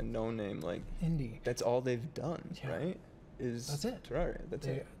 like a no-name, like indie. That's all they've done, right? That's it. Terraria. That's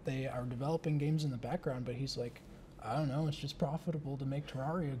it. They are developing games in the background, but he's like, I don't know, it's just profitable to make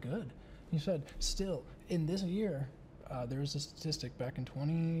Terraria good. He said, still, in this year, there was a statistic back in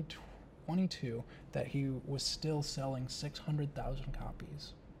 2022 that he was still selling 600,000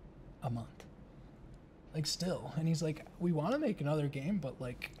 copies a month. Like, still. And he's like, we want to make another game, but,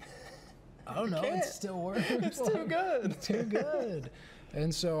 like, I don't know, it's still working. It's too good. It's too good.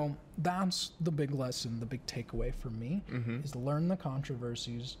 And so that's the big lesson, the big takeaway for me, is learn the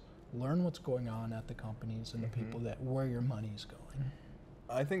controversies, learn what's going on at the companies and the people where your money's going.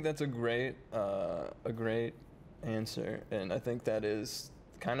 I think that's a great answer, and I think that is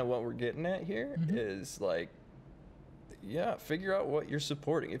kind of what we're getting at here. Is like, figure out what you're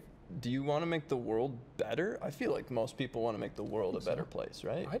supporting. Do you want to make the world better? I feel like most people want to make the world a better place,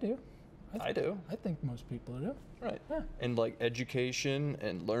 right? I do. I do. I think most people do. Right. Yeah. And like education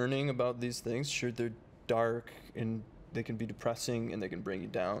and learning about these things, sure, they're dark and they can be depressing and they can bring you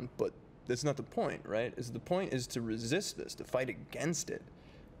down, but that's not the point, right? The point is to resist this, to fight against it.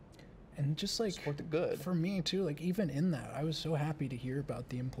 And just like support the good. For me too, like even in that, I was so happy to hear about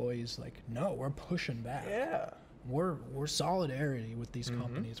the employees like, no, we're pushing back. Yeah. We're solidarity with these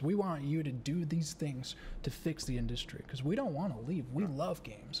companies. We want you to do these things to fix the industry because we don't want to leave. We love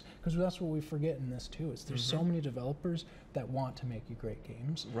games because that's what we forget in this too. Is there's so many developers that want to make you great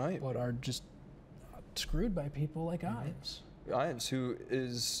games, right? But are just screwed by people like Ives. Ives, who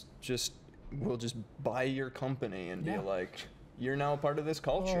will just buy your company and be like, you're now a part of this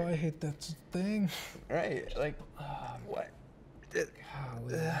culture. Oh, I hate that thing. Right? Like, what?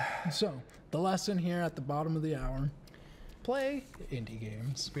 So, the lesson here at the bottom of the hour, play indie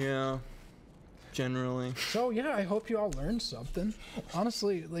games. Yeah, generally. So, yeah, I hope you all learned something.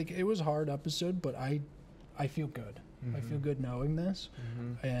 Honestly, like, it was a hard episode, but I feel good. I feel good knowing this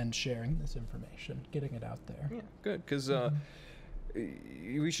and sharing this information, getting it out there. Yeah, good, because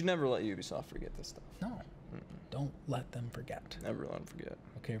we should never let Ubisoft forget this stuff. No. Don't let them forget. Never let them forget.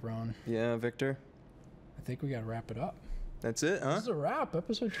 Okay, Ron. Yeah, Victor? I think we got to wrap it up. That's it, huh? This is a wrap,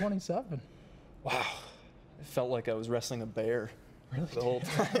 episode 27. Wow. It felt like I was wrestling a bear. Really? The whole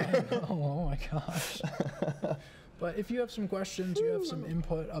time. Oh my gosh. But if you have some questions, you have some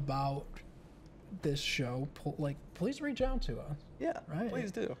input about this show, please reach out to us. Yeah, right?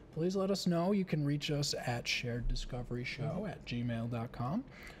 Please do. Please let us know. You can reach us at shareddiscoveryshow@gmail.com.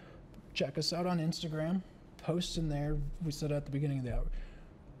 Check us out on Instagram. Post in there. We said at the beginning of the hour.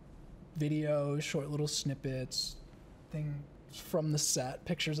 Videos, short little snippets, things from the set,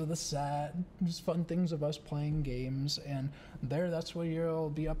 pictures of the set, just fun things of us playing games, and that's where you'll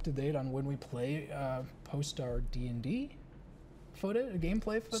be up to date on when we post our D&D footage,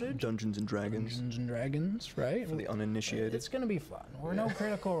 gameplay footage. Dungeons and Dragons. Dungeons and Dragons, right? For the uninitiated. It's gonna be fun. We're no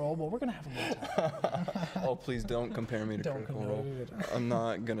Critical Role, but we're gonna have a good time. Oh, please don't compare me to Critical Role. I'm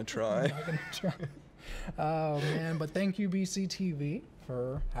not gonna try. I'm not gonna try. Oh man, but thank you BCTV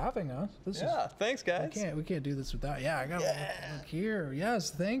for having us. Thanks guys. We can't do this without. I gotta look here.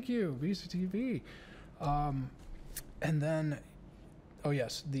 Yes, thank you BCTV. And then, oh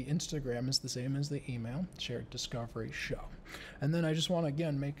yes, the Instagram is the same as the email. Shared Discovery Show. And then I just want to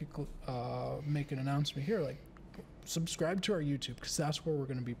again make an announcement here. Like, subscribe to our YouTube because that's where we're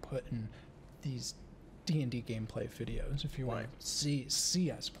going to be putting these D&D gameplay videos if you want to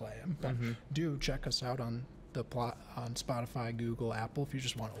see us play them. But do check us out on on Spotify, Google, Apple if you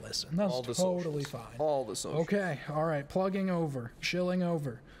just want to listen. That's All the totally socials. fine. All the socials. Okay, all right, plugging over, shilling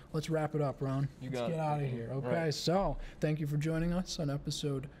over. Let's wrap it up, Ron. You Let's got get it. out of here. Okay, Right. so thank you for joining us on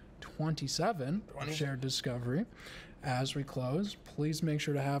episode 27 of Shared Discovery. As we close, please make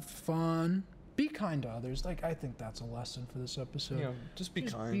sure to have fun. Be kind to others. Like, I think that's a lesson for this episode. You know, just be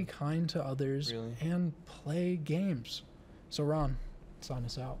kind. Be kind to others Really. and play games. So, Ron, sign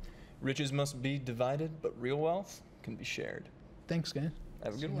us out. Riches must be divided, but real wealth can be shared. Thanks, guys.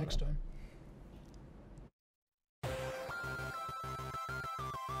 Have a See good you one. next time.